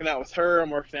I'm working out with her.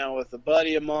 I'm working out with a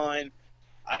buddy of mine.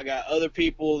 I got other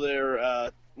people that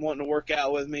are wanting to work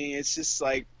out with me. It's just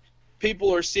like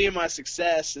people are seeing my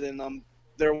success, and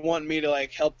they're wanting me to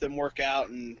like help them work out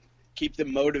and keep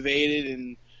them motivated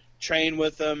and train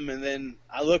with them. And then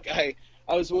I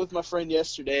was with my friend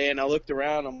yesterday, and I looked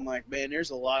around. I'm like, man, there's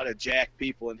a lot of jacked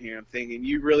people in here. I'm thinking,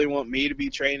 you really want me to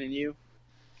be training you?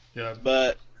 Yeah.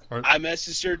 But I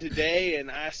messaged her today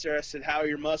and asked her, I said, how are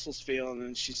your muscles feeling?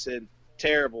 And she said,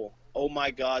 terrible. Oh,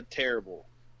 my God, terrible.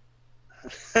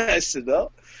 I said,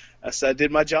 oh. I said, I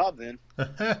did my job then.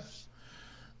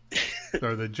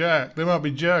 Are they jacked? They might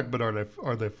be jacked, but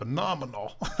are they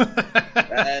phenomenal?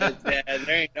 Yeah, there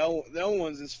ain't no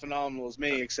one's as phenomenal as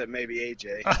me, except maybe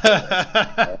AJ.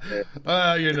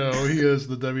 He is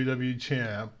the WWE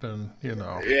champ, and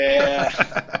Yeah.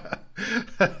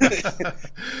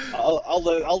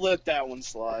 I'll let that one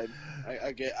slide.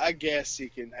 I guess you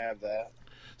can have that.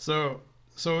 So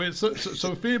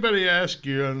if anybody asks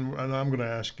you, and I'm going to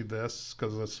ask you this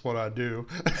because that's what I do.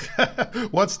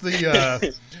 What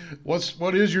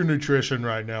is your nutrition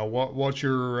right now? What's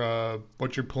your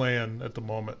plan at the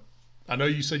moment? I know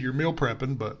you said you're meal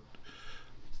prepping, but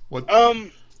what?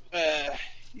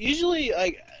 Usually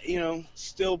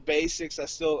still basics. I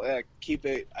still I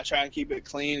try and keep it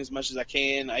clean as much as I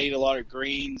can. I eat a lot of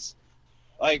greens.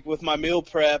 Like with my meal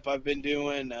prep, I've been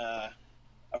doing.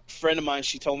 A friend of mine,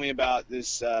 she told me about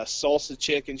this salsa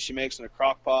chicken she makes in a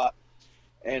crock pot,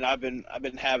 and I've been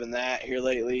having that here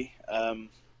lately. I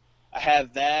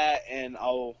have that, and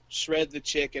I'll shred the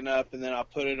chicken up, and then I'll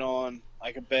put it on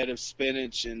like a bed of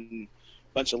spinach and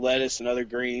a bunch of lettuce and other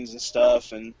greens and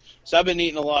stuff. And so I've been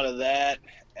eating a lot of that.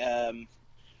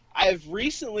 I've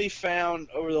recently found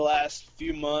over the last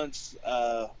few months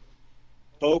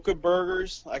Boca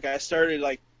burgers. Like I started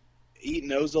like eating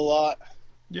those a lot.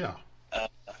 Yeah.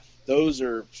 Those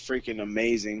are freaking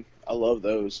amazing. I love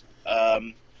those.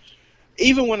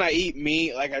 Even when I eat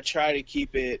meat, like I try to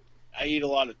keep it. I eat a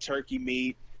lot of turkey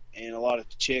meat and a lot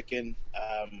of chicken,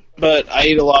 but I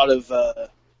eat a lot of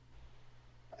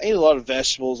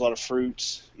vegetables, a lot of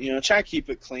fruits. Try to keep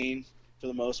it clean for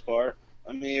the most part.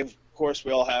 I mean, of course,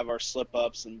 we all have our slip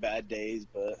ups and bad days,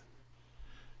 but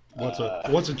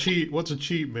what's a cheat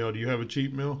meal? Do you have a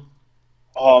cheat meal?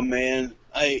 Oh man,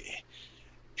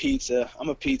 pizza. I'm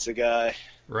a pizza guy.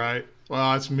 Right.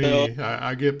 Well, that's So me.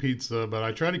 I get pizza, but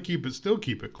I try to still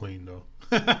keep it clean though.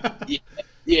 yeah,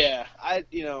 yeah,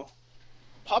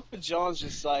 Papa John's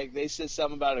just like they said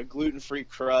something about a gluten-free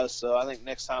crust. So I think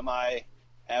next time I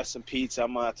have some pizza,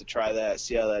 I'm gonna have to try that.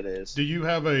 See how that is. Do you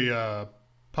have a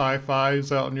Pie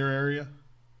Fives out in your area?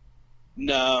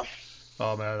 No.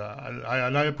 Oh man,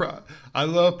 I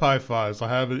love Pie Fives. I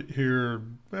have it here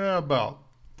about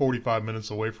 45 minutes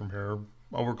away from here.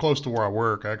 Oh, we're close to where I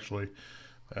work actually,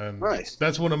 and Nice.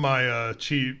 that's one of my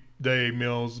cheap day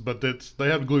meals. But they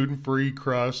have gluten free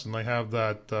crust and they have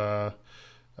that uh,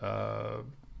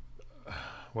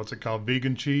 what's it called,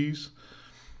 vegan cheese.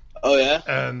 Oh yeah.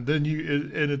 And then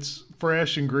and it's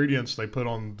fresh ingredients they put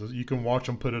on. You can watch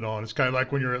them put it on. It's kind of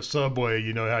like when you're at Subway,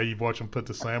 you know how you watch them put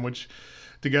the sandwich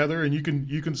together, and you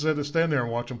can stand there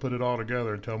and watch them put it all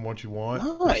together and tell them what you want.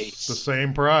 It's the Nice.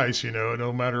 same price,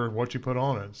 no matter what you put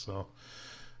on it. So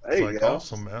There it's you like go.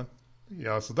 awesome, man.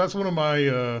 Yeah, so that's one of my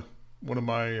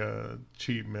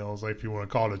cheat meals, if you want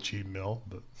to call it a cheat meal,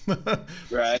 but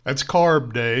Right. that's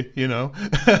carb day,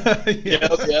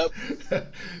 Yep. Yep.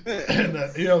 And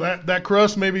that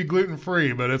crust may be gluten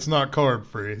free, but it's not carb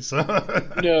free. So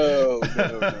No.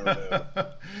 No. No. No.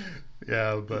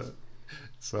 yeah, but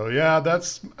so yeah,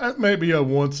 that may be a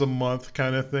once a month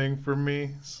kind of thing for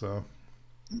me. So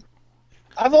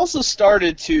I've also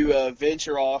started to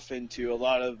venture off into a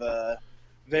lot of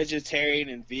vegetarian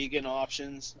and vegan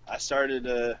options. I started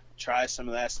to try some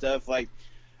of that stuff. Like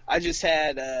I just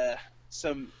had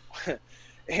some,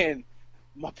 and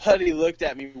my buddy looked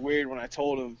at me weird when I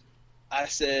told him. I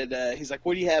said, he's like,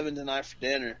 "What are you having tonight for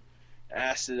dinner?" And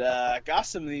I said, "I got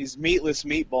some of these meatless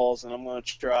meatballs, and I'm going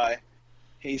to try."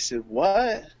 He said,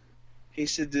 "What?" He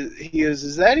said, "He goes,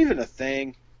 is that even a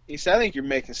thing?" He said, "I think you're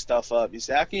making stuff up." He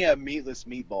said, "How can you have meatless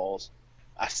meatballs?"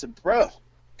 I said, "Bro,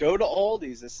 go to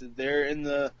Aldi's." I said, "They're in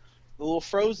the little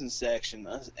frozen section."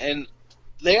 And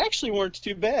they actually weren't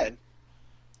too bad.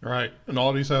 right, and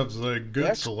all these have a They good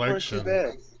actually weren't too selection.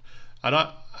 bad. And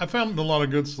I found a lot of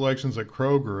good selections at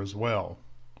Kroger as well.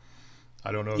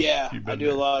 I don't know if Yeah, you've I been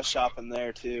do a there. lot of shopping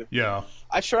there too. Yeah,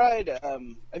 I tried.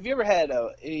 Have you ever had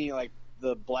any like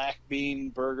the black bean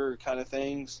burger kind of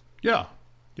things? yeah,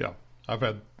 yeah. I've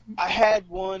had. I had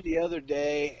one the other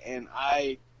day, and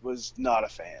I was not a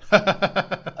fan.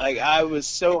 Like I was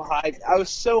so hyped. I was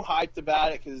so hyped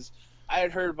about it because I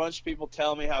had heard a bunch of people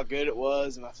tell me how good it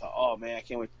was, and I thought, "Oh man, I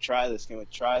can't wait to try this. Can't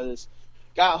wait to try this."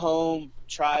 Got home,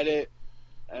 tried it,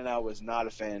 and I was not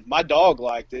a fan. My dog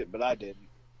liked it, but I didn't.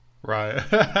 Right.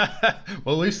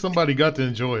 Well, at least somebody got to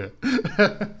enjoy it.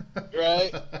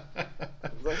 Right?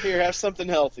 Like here, have something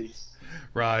healthy.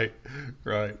 Right,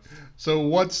 right. So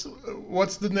what's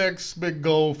the next big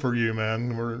goal for you,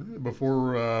 man?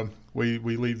 Before we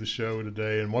leave the show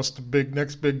today, and what's the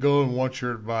next big goal, and what's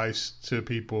your advice to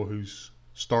people who's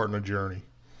starting a journey?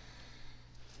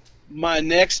 My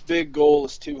next big goal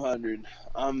is 200.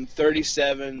 I'm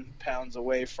 37 pounds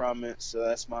away from it, so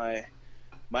that's my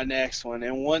next one.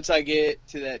 And once I get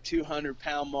to that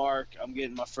 200-pound mark, I'm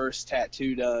getting my first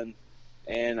tattoo done,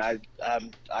 and I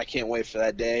can't wait for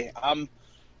that day.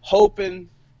 Hoping,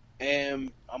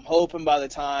 I'm hoping by the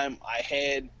time I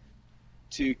head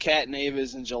to Cat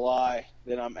Navis in July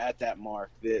that I'm at that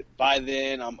mark. That by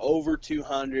then I'm over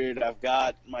 200. I've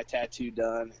got my tattoo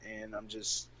done, and I'm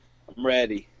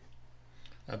ready.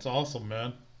 That's awesome,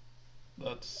 man.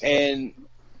 That's And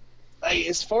like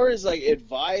as far as like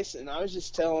advice, and I was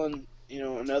just telling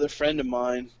another friend of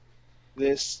mine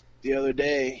this the other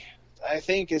day. I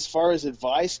think as far as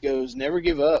advice goes, never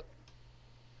give up.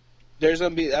 There's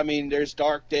gonna be, I mean, there's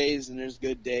dark days and there's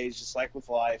good days, just like with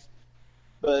life.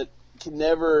 But you can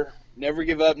never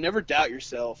give up, never doubt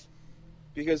yourself,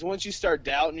 because once you start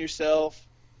doubting yourself,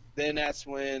 then that's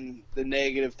when the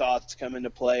negative thoughts come into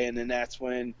play, and then that's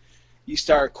when you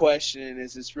start questioning,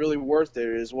 is this really worth it?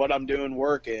 Is what I'm doing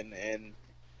working? And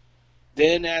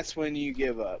then that's when you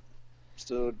give up.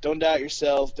 So don't doubt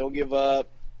yourself. Don't give up.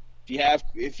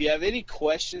 If you have any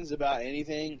questions about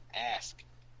anything, ask.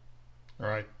 all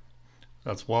right.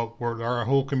 That's what our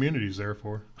whole community's there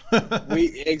for.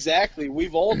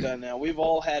 We've all done that. We've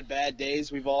all had bad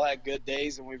days. We've all had good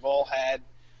days, and we've all had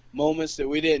moments that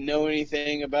we didn't know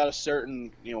anything about a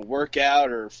certain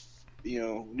workout or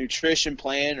nutrition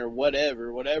plan or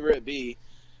whatever it be,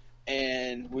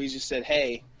 and we just said,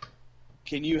 "Hey,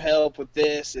 can you help with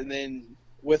this?" And then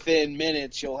within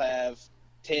minutes, you'll have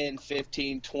 10,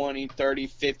 15, 20, 30,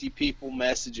 50 people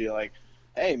message you like,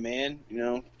 "Hey, man,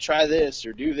 try this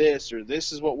or do this, or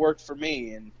this is what worked for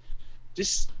me." And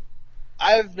just,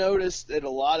 I've noticed that a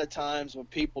lot of times when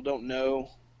people don't know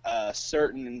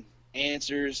certain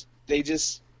answers,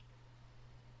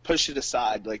 push it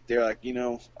aside. Like they're like, you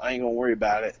know, I ain't gonna worry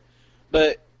about it.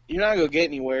 But you're not gonna get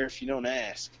anywhere if you don't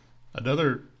ask.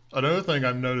 Another thing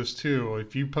I've noticed too,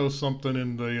 if you post something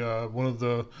in the one of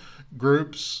the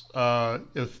groups,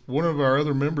 if one of our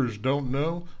other members don't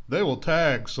know, they will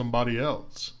tag somebody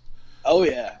else. Oh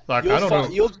yeah, Like I don't know,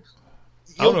 You'll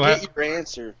I don't know get how, your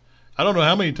answer. I don't know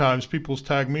how many times people's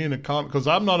tagged me in a comment because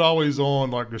I'm not always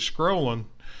on like just scrolling,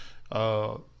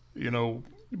 uh, you know,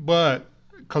 but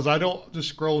because I don't just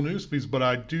scroll news feeds, but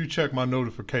I do check my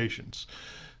notifications.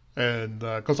 And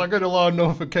because I get a lot of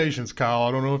notifications, Kyle,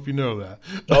 I don't know if you know that.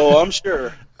 Oh, I'm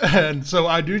sure. And so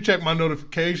I do check my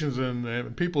notifications,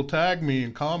 and people tag me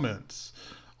in comments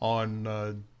on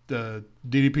the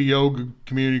DDP yoga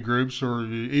community groups, or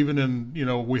even in, you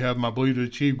know, we have my Believe to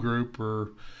Achieve group,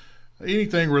 or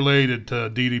anything related to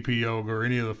DDP yoga or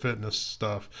any of the fitness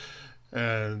stuff.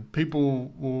 And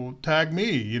people will tag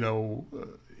me, do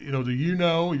you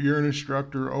know you're an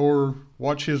instructor, or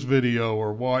watch his video,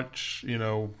 or watch,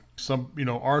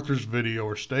 Arthur's video,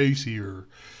 or Stacy, or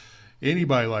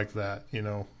anybody like that,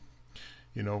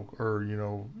 or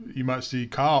you might see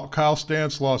Kyle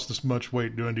Stantz lost this much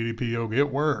weight doing DDP yoga.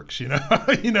 It works, you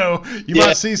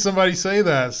might see somebody say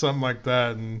that, something like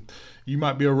that, and you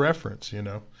might be a reference,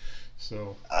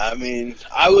 So I mean,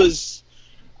 I was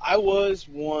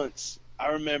once. I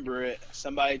remember it.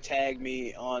 Somebody tagged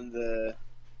me on the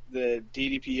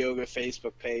DDP Yoga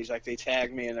Facebook page. Like they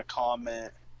tagged me in a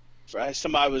comment.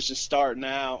 Somebody was just starting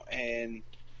out and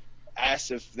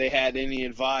asked if they had any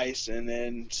advice, and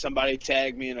then somebody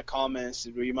tagged me in a comment and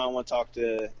said, "Well, you might want to talk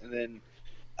to," and then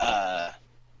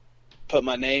put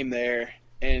my name there.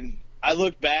 And I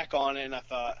looked back on it and I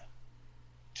thought,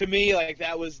 to me, like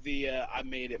that was the I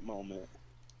made it moment.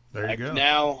 There you go.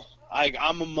 Now,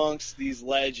 I'm amongst these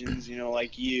legends,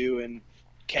 like you and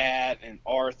Kat and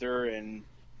Arthur and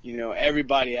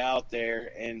everybody out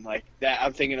there, and like that.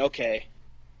 I'm thinking, okay,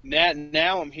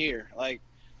 now I'm here. Like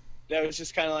that was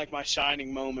just kind of like my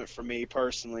shining moment for me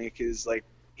personally, because like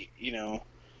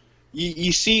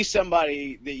you see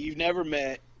somebody that you've never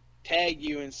met tag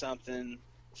you in something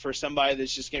for somebody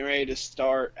that's just getting ready to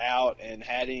start out and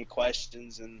had any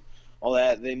questions and all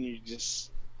that, then you just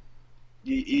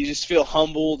feel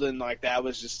humbled, and like that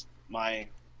was just my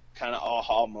kind of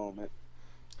aha moment.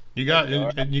 You got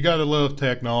to love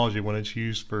technology when it's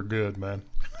used for good, man.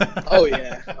 Oh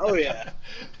yeah.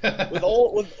 With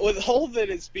all that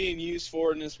it's being used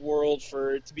for in this world,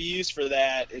 for it to be used for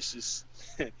that, it's just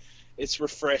it's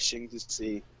refreshing to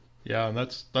see. Yeah, and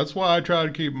that's why I try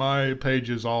to keep my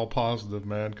pages all positive,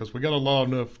 man, because we got a lot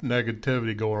enough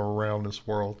negativity going around this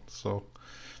world. So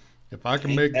if I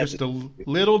can make just a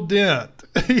little dent,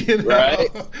 right,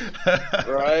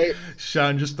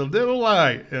 shine just a little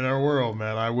light in our world,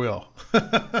 man, I will.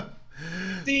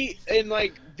 See, and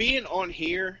like being on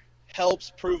here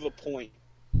helps prove a point.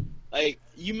 Like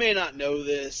you may not know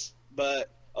this, but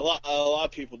a lot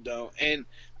of people don't. And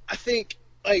I think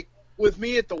like with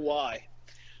me at the Y,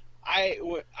 I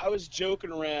was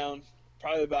joking around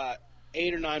probably about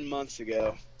 8 or 9 months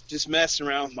ago, just messing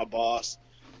around with my boss.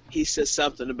 He said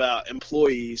something about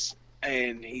employees,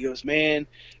 and he goes, "Man,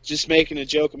 just making a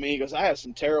joke of me." He goes, "I have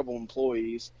some terrible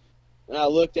employees." And I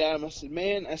looked at him. I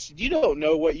said, "You don't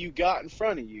know what you got in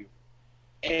front of you."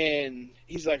 And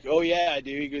he's like, "Oh yeah, I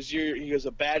do." He goes,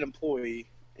 a bad employee,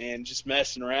 and just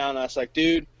messing around. I was like,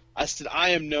 "Dude," I said,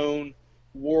 "I am known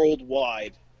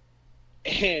worldwide."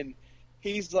 And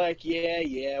he's like,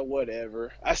 yeah,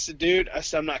 whatever. I said, "Dude," I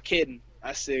said, "I'm not kidding."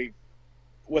 I said,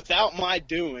 "Without my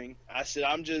doing," I said,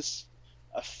 "I'm just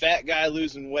a fat guy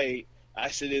losing weight." I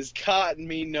said, "It's gotten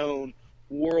me known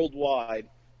worldwide."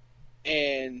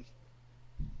 And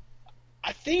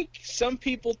I think some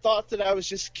people thought that I was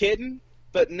just kidding,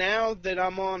 but now that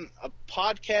I'm on a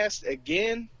podcast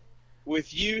again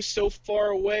with you so far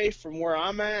away from where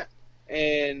I'm at,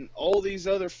 and all these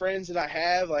other friends that I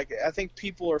have, like I think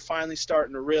people are finally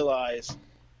starting to realize,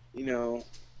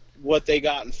 what they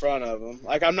got in front of them.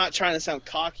 Like I'm not trying to sound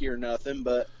cocky or nothing,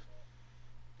 but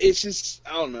it's just,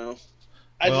 I don't know.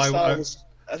 I thought it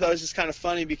was just kind of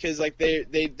funny because like they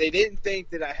didn't think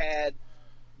that I had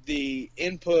the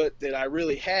input that I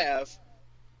really have,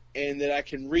 and that I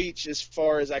can reach as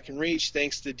far as I can reach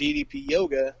thanks to DDP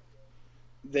Yoga.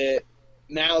 That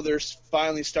now they're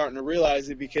finally starting to realize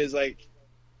it, because like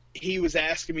he was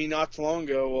asking me not too long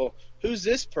ago, well, who's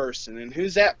this person and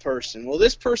who's that person? Well,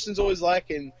 this person's always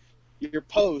liking your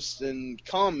posts and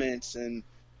comments, and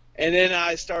then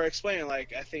I started explaining,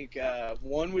 like I think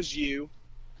one was you,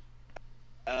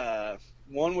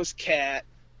 one was Kat,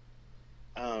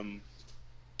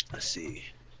 let's see,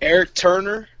 Eric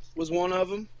Turner was one of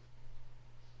them,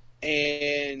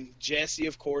 and Jesse,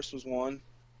 of course, was one,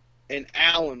 and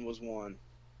Alan was one.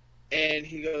 And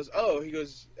he goes,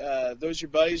 those your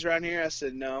buddies around here? I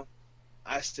said, no.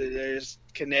 I said, there's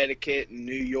Connecticut and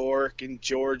New York and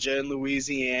Georgia and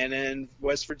Louisiana and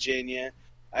West Virginia.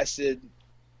 I said,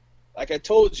 like I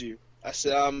told you, I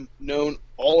said, I'm known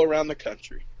all around the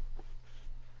country.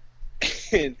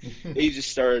 And he just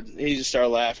started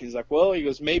laughing. He's like, well, he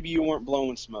goes, maybe you weren't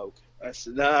blowing smoke. I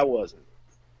said, no, I wasn't.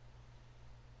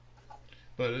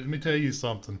 But let me tell you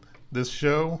something. This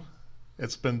show,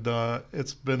 it's been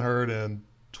heard in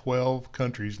 12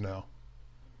 countries now.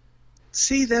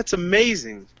 See, that's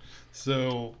amazing.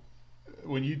 So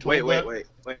when you told wait.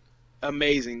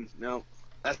 Amazing. No,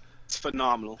 that's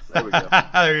phenomenal. There we go.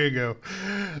 There you go.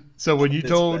 So when you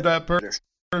told that person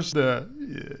that,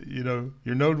 you know,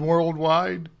 you're known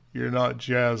worldwide, you're not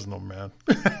jazzing them, man.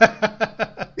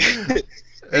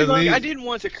 Hey, look, I didn't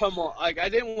want to come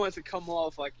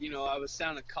off like, you know, I was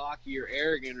sounding cocky or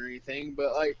arrogant or anything,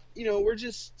 but like, you know, we're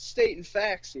just stating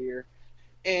facts here,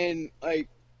 and like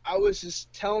I was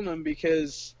just telling him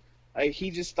because like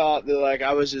he just thought that like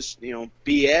I was just, you know,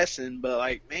 BSing, but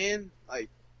like, man, like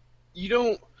you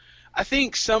don't. I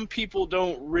think some people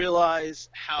don't realize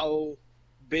how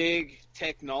big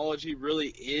technology really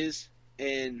is,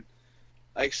 and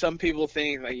like some people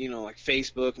think like, you know, like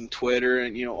Facebook and Twitter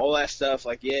and, you know, all that stuff,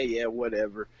 like yeah,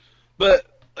 whatever. But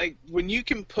like when you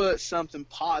can put something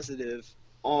positive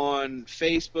on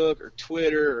Facebook or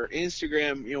Twitter or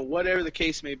Instagram, you know, whatever the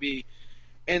case may be,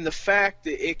 and the fact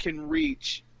that it can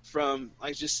reach from,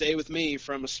 like just say with me,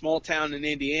 from a small town in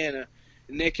Indiana,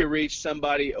 and it can reach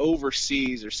somebody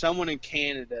overseas or someone in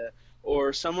Canada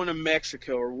or someone in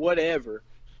Mexico or whatever,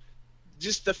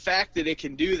 just the fact that it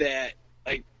can do that,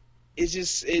 like, it's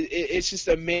just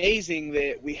amazing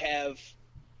that we have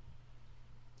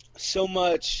so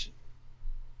much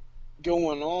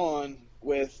going on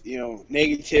with, you know,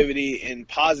 negativity and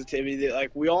positivity that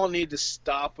like we all need to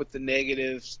stop with the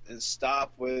negatives and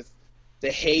stop with the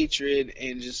hatred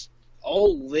and just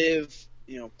all live,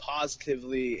 you know,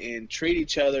 positively and treat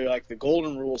each other like the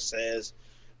golden rule says,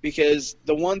 because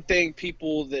the one thing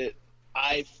people that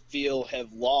I feel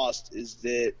have lost is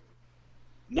that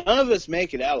none of us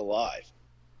make it out alive.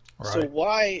 Right. So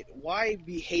why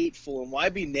be hateful and why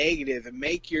be negative and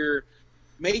make your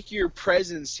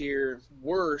presence here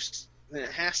worse than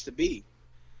it has to be?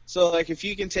 So like if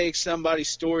you can take somebody's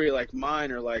story like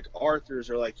mine or like Arthur's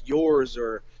or like yours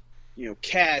or, you know,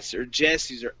 Kat's or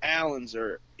Jesse's or Alan's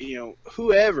or, you know,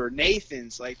 whoever,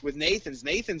 Nathan's, like with Nathan's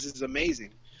is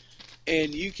amazing.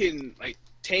 And you can like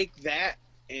take that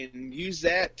and use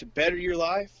that to better your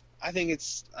life. I think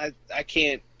it's I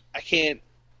can't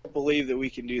believe that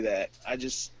we can do that. I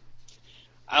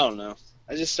don't know.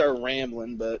 I just start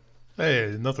rambling, but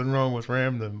hey, nothing wrong with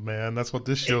rambling, man. That's what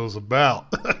this show's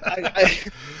about.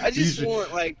 I just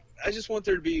want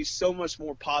there to be so much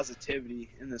more positivity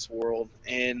in this world,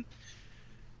 and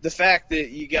the fact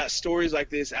that you got stories like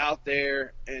this out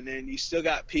there, and then you still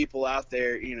got people out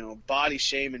there, you know, body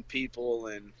shaming people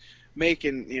and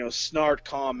making, you know, snark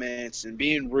comments and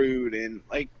being rude, and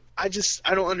like I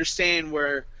don't understand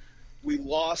where we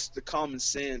lost the common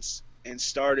sense and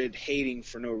started hating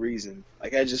for no reason.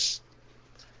 Like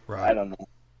right. I don't know.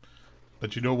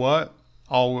 But you know what?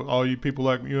 All you people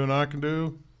like you and I can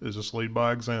do is just lead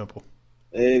by example.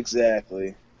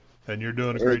 Exactly. And you're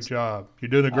doing a great job. You're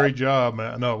doing a great job,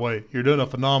 man. No, wait. You're doing a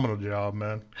phenomenal job,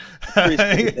 man.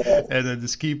 Appreciate that. And then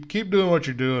just keep doing what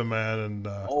you're doing, man. And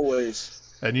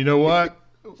always. And you know what?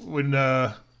 When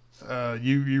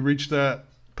you reach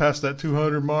past that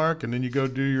 200 mark, and then you go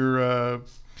do your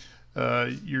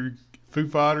Foo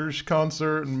Fighters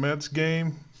concert and Mets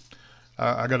game,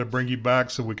 I got to bring you back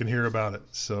so we can hear about it.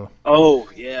 So. Oh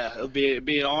yeah, it'll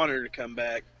be an honor to come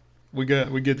back. We got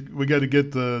to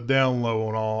get the down low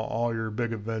on all your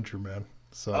big adventure, man.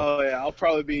 So. Oh yeah, I'll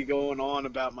probably be going on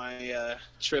about my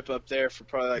trip up there for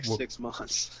probably like 6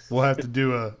 months. We'll have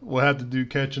to do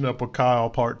catching up with Kyle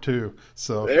part 2.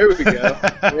 So there we go.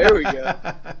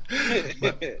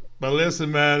 But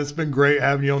listen, man, it's been great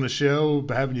having you on the show,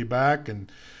 having you back,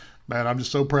 and man, I'm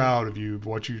just so proud of you,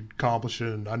 what you're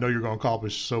accomplishing. I know you're going to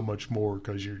accomplish so much more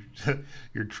because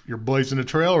you're blazing the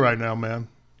trail right now, man.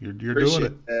 You're doing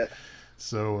it. That.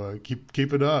 So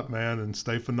keep it up, man, and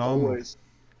stay phenomenal.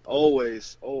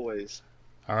 Always. All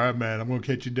right, man. I'm going to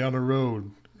catch you down the road,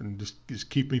 and just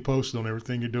keep me posted on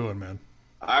everything you're doing, man.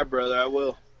 All right, brother. I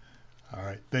will. All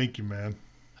right. Thank you, man.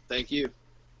 Thank you.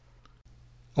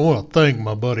 I want to thank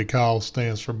my buddy Kyle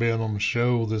Stantz for being on the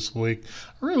show this week.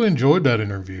 I really enjoyed that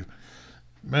interview.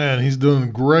 Man, he's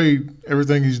doing great.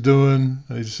 Everything he's doing,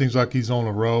 it seems like he's on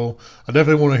a roll. I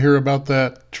definitely want to hear about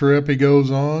that trip he goes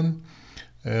on.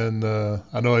 And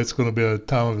I know it's going to be a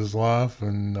time of his life,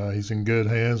 and he's in good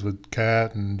hands with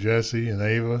Kat and Jesse and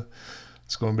Ava.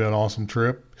 It's going to be an awesome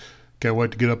trip. Can't wait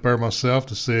to get up there myself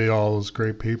to see all those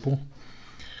great people.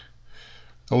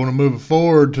 I want to move it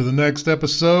forward to the next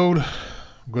episode.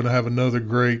 I'm going to have another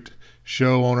great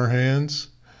show on our hands.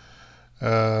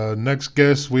 Next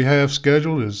guest we have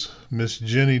scheduled is Miss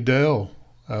Jenny Dell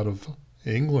out of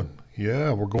England.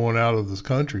 Yeah, we're going out of this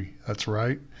country. That's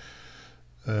right.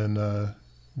 And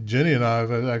Jenny and I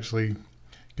have actually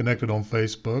connected on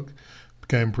Facebook,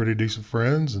 became pretty decent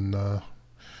friends, and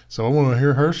so I want to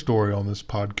hear her story on this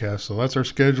podcast. So that's our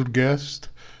scheduled guest.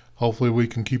 Hopefully we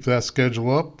can keep that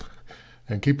schedule up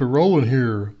and keep it rolling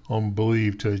here on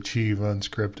Believe to Achieve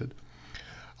Unscripted.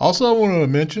 Also, I want to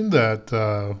mention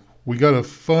that we got a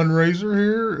fundraiser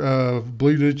here,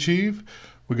 Believe to Achieve.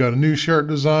 We got a new shirt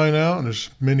design out, and there's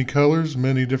many colors,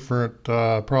 many different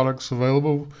products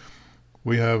available.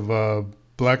 We have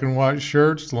black and white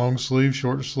shirts, long sleeve,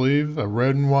 short sleeve, a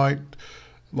red and white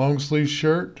long sleeve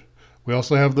shirt. We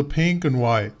also have the pink and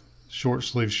white short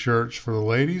sleeve shirts for the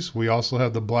ladies. We also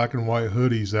have the black and white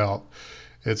hoodies out.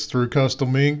 It's through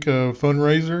Custom Ink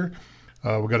fundraiser.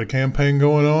 We got a campaign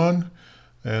going on,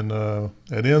 and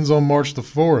it ends on March the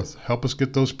 4th. Help us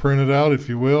get those printed out, if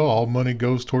you will. All money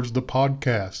goes towards the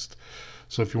podcast.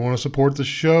 So if you want to support the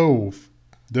show,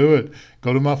 do it.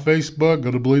 Go to my Facebook,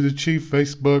 go to Believe the Chief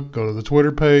Facebook, go to the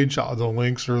Twitter page. The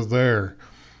links are there.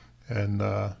 And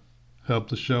help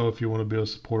the show if you want to be a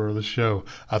supporter of the show.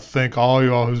 I thank all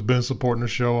y'all who's been supporting the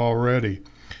show already.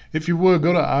 If you would,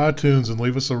 go to iTunes and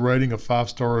leave us a rating, a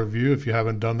 5-star review if you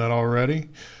haven't done that already.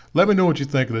 Let me know what you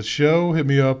think of the show. Hit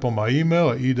me up on my email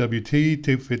at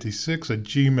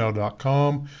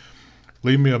ewt256@gmail.com.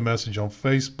 Leave me a message on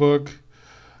Facebook.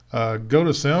 Go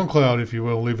to SoundCloud, if you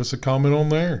will, leave us a comment on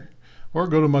there. Or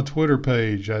go to my Twitter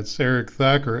page. That's Eric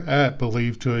Thacker at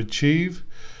Believe to Achieve.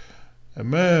 And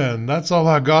man, that's all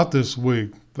I got this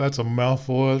week. That's a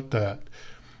mouthful at that.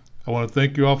 I want to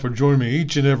thank you all for joining me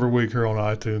each and every week here on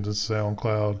iTunes and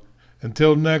SoundCloud.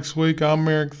 Until next week, I'm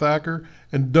Eric Thacker,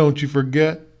 and don't you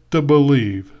forget to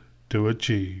believe to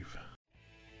achieve.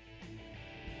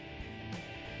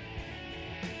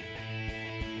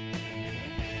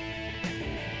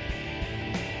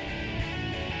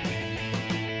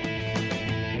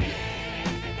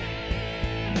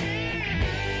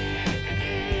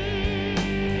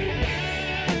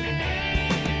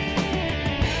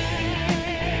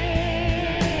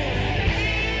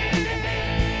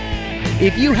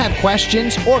 If you have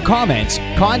questions or comments,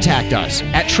 contact us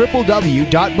at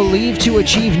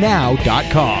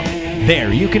www.believetoachievenow.com.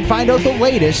 There you can find out the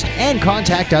latest and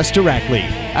contact us directly.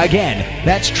 Again,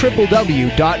 that's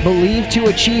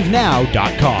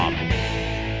www.believetoachievenow.com.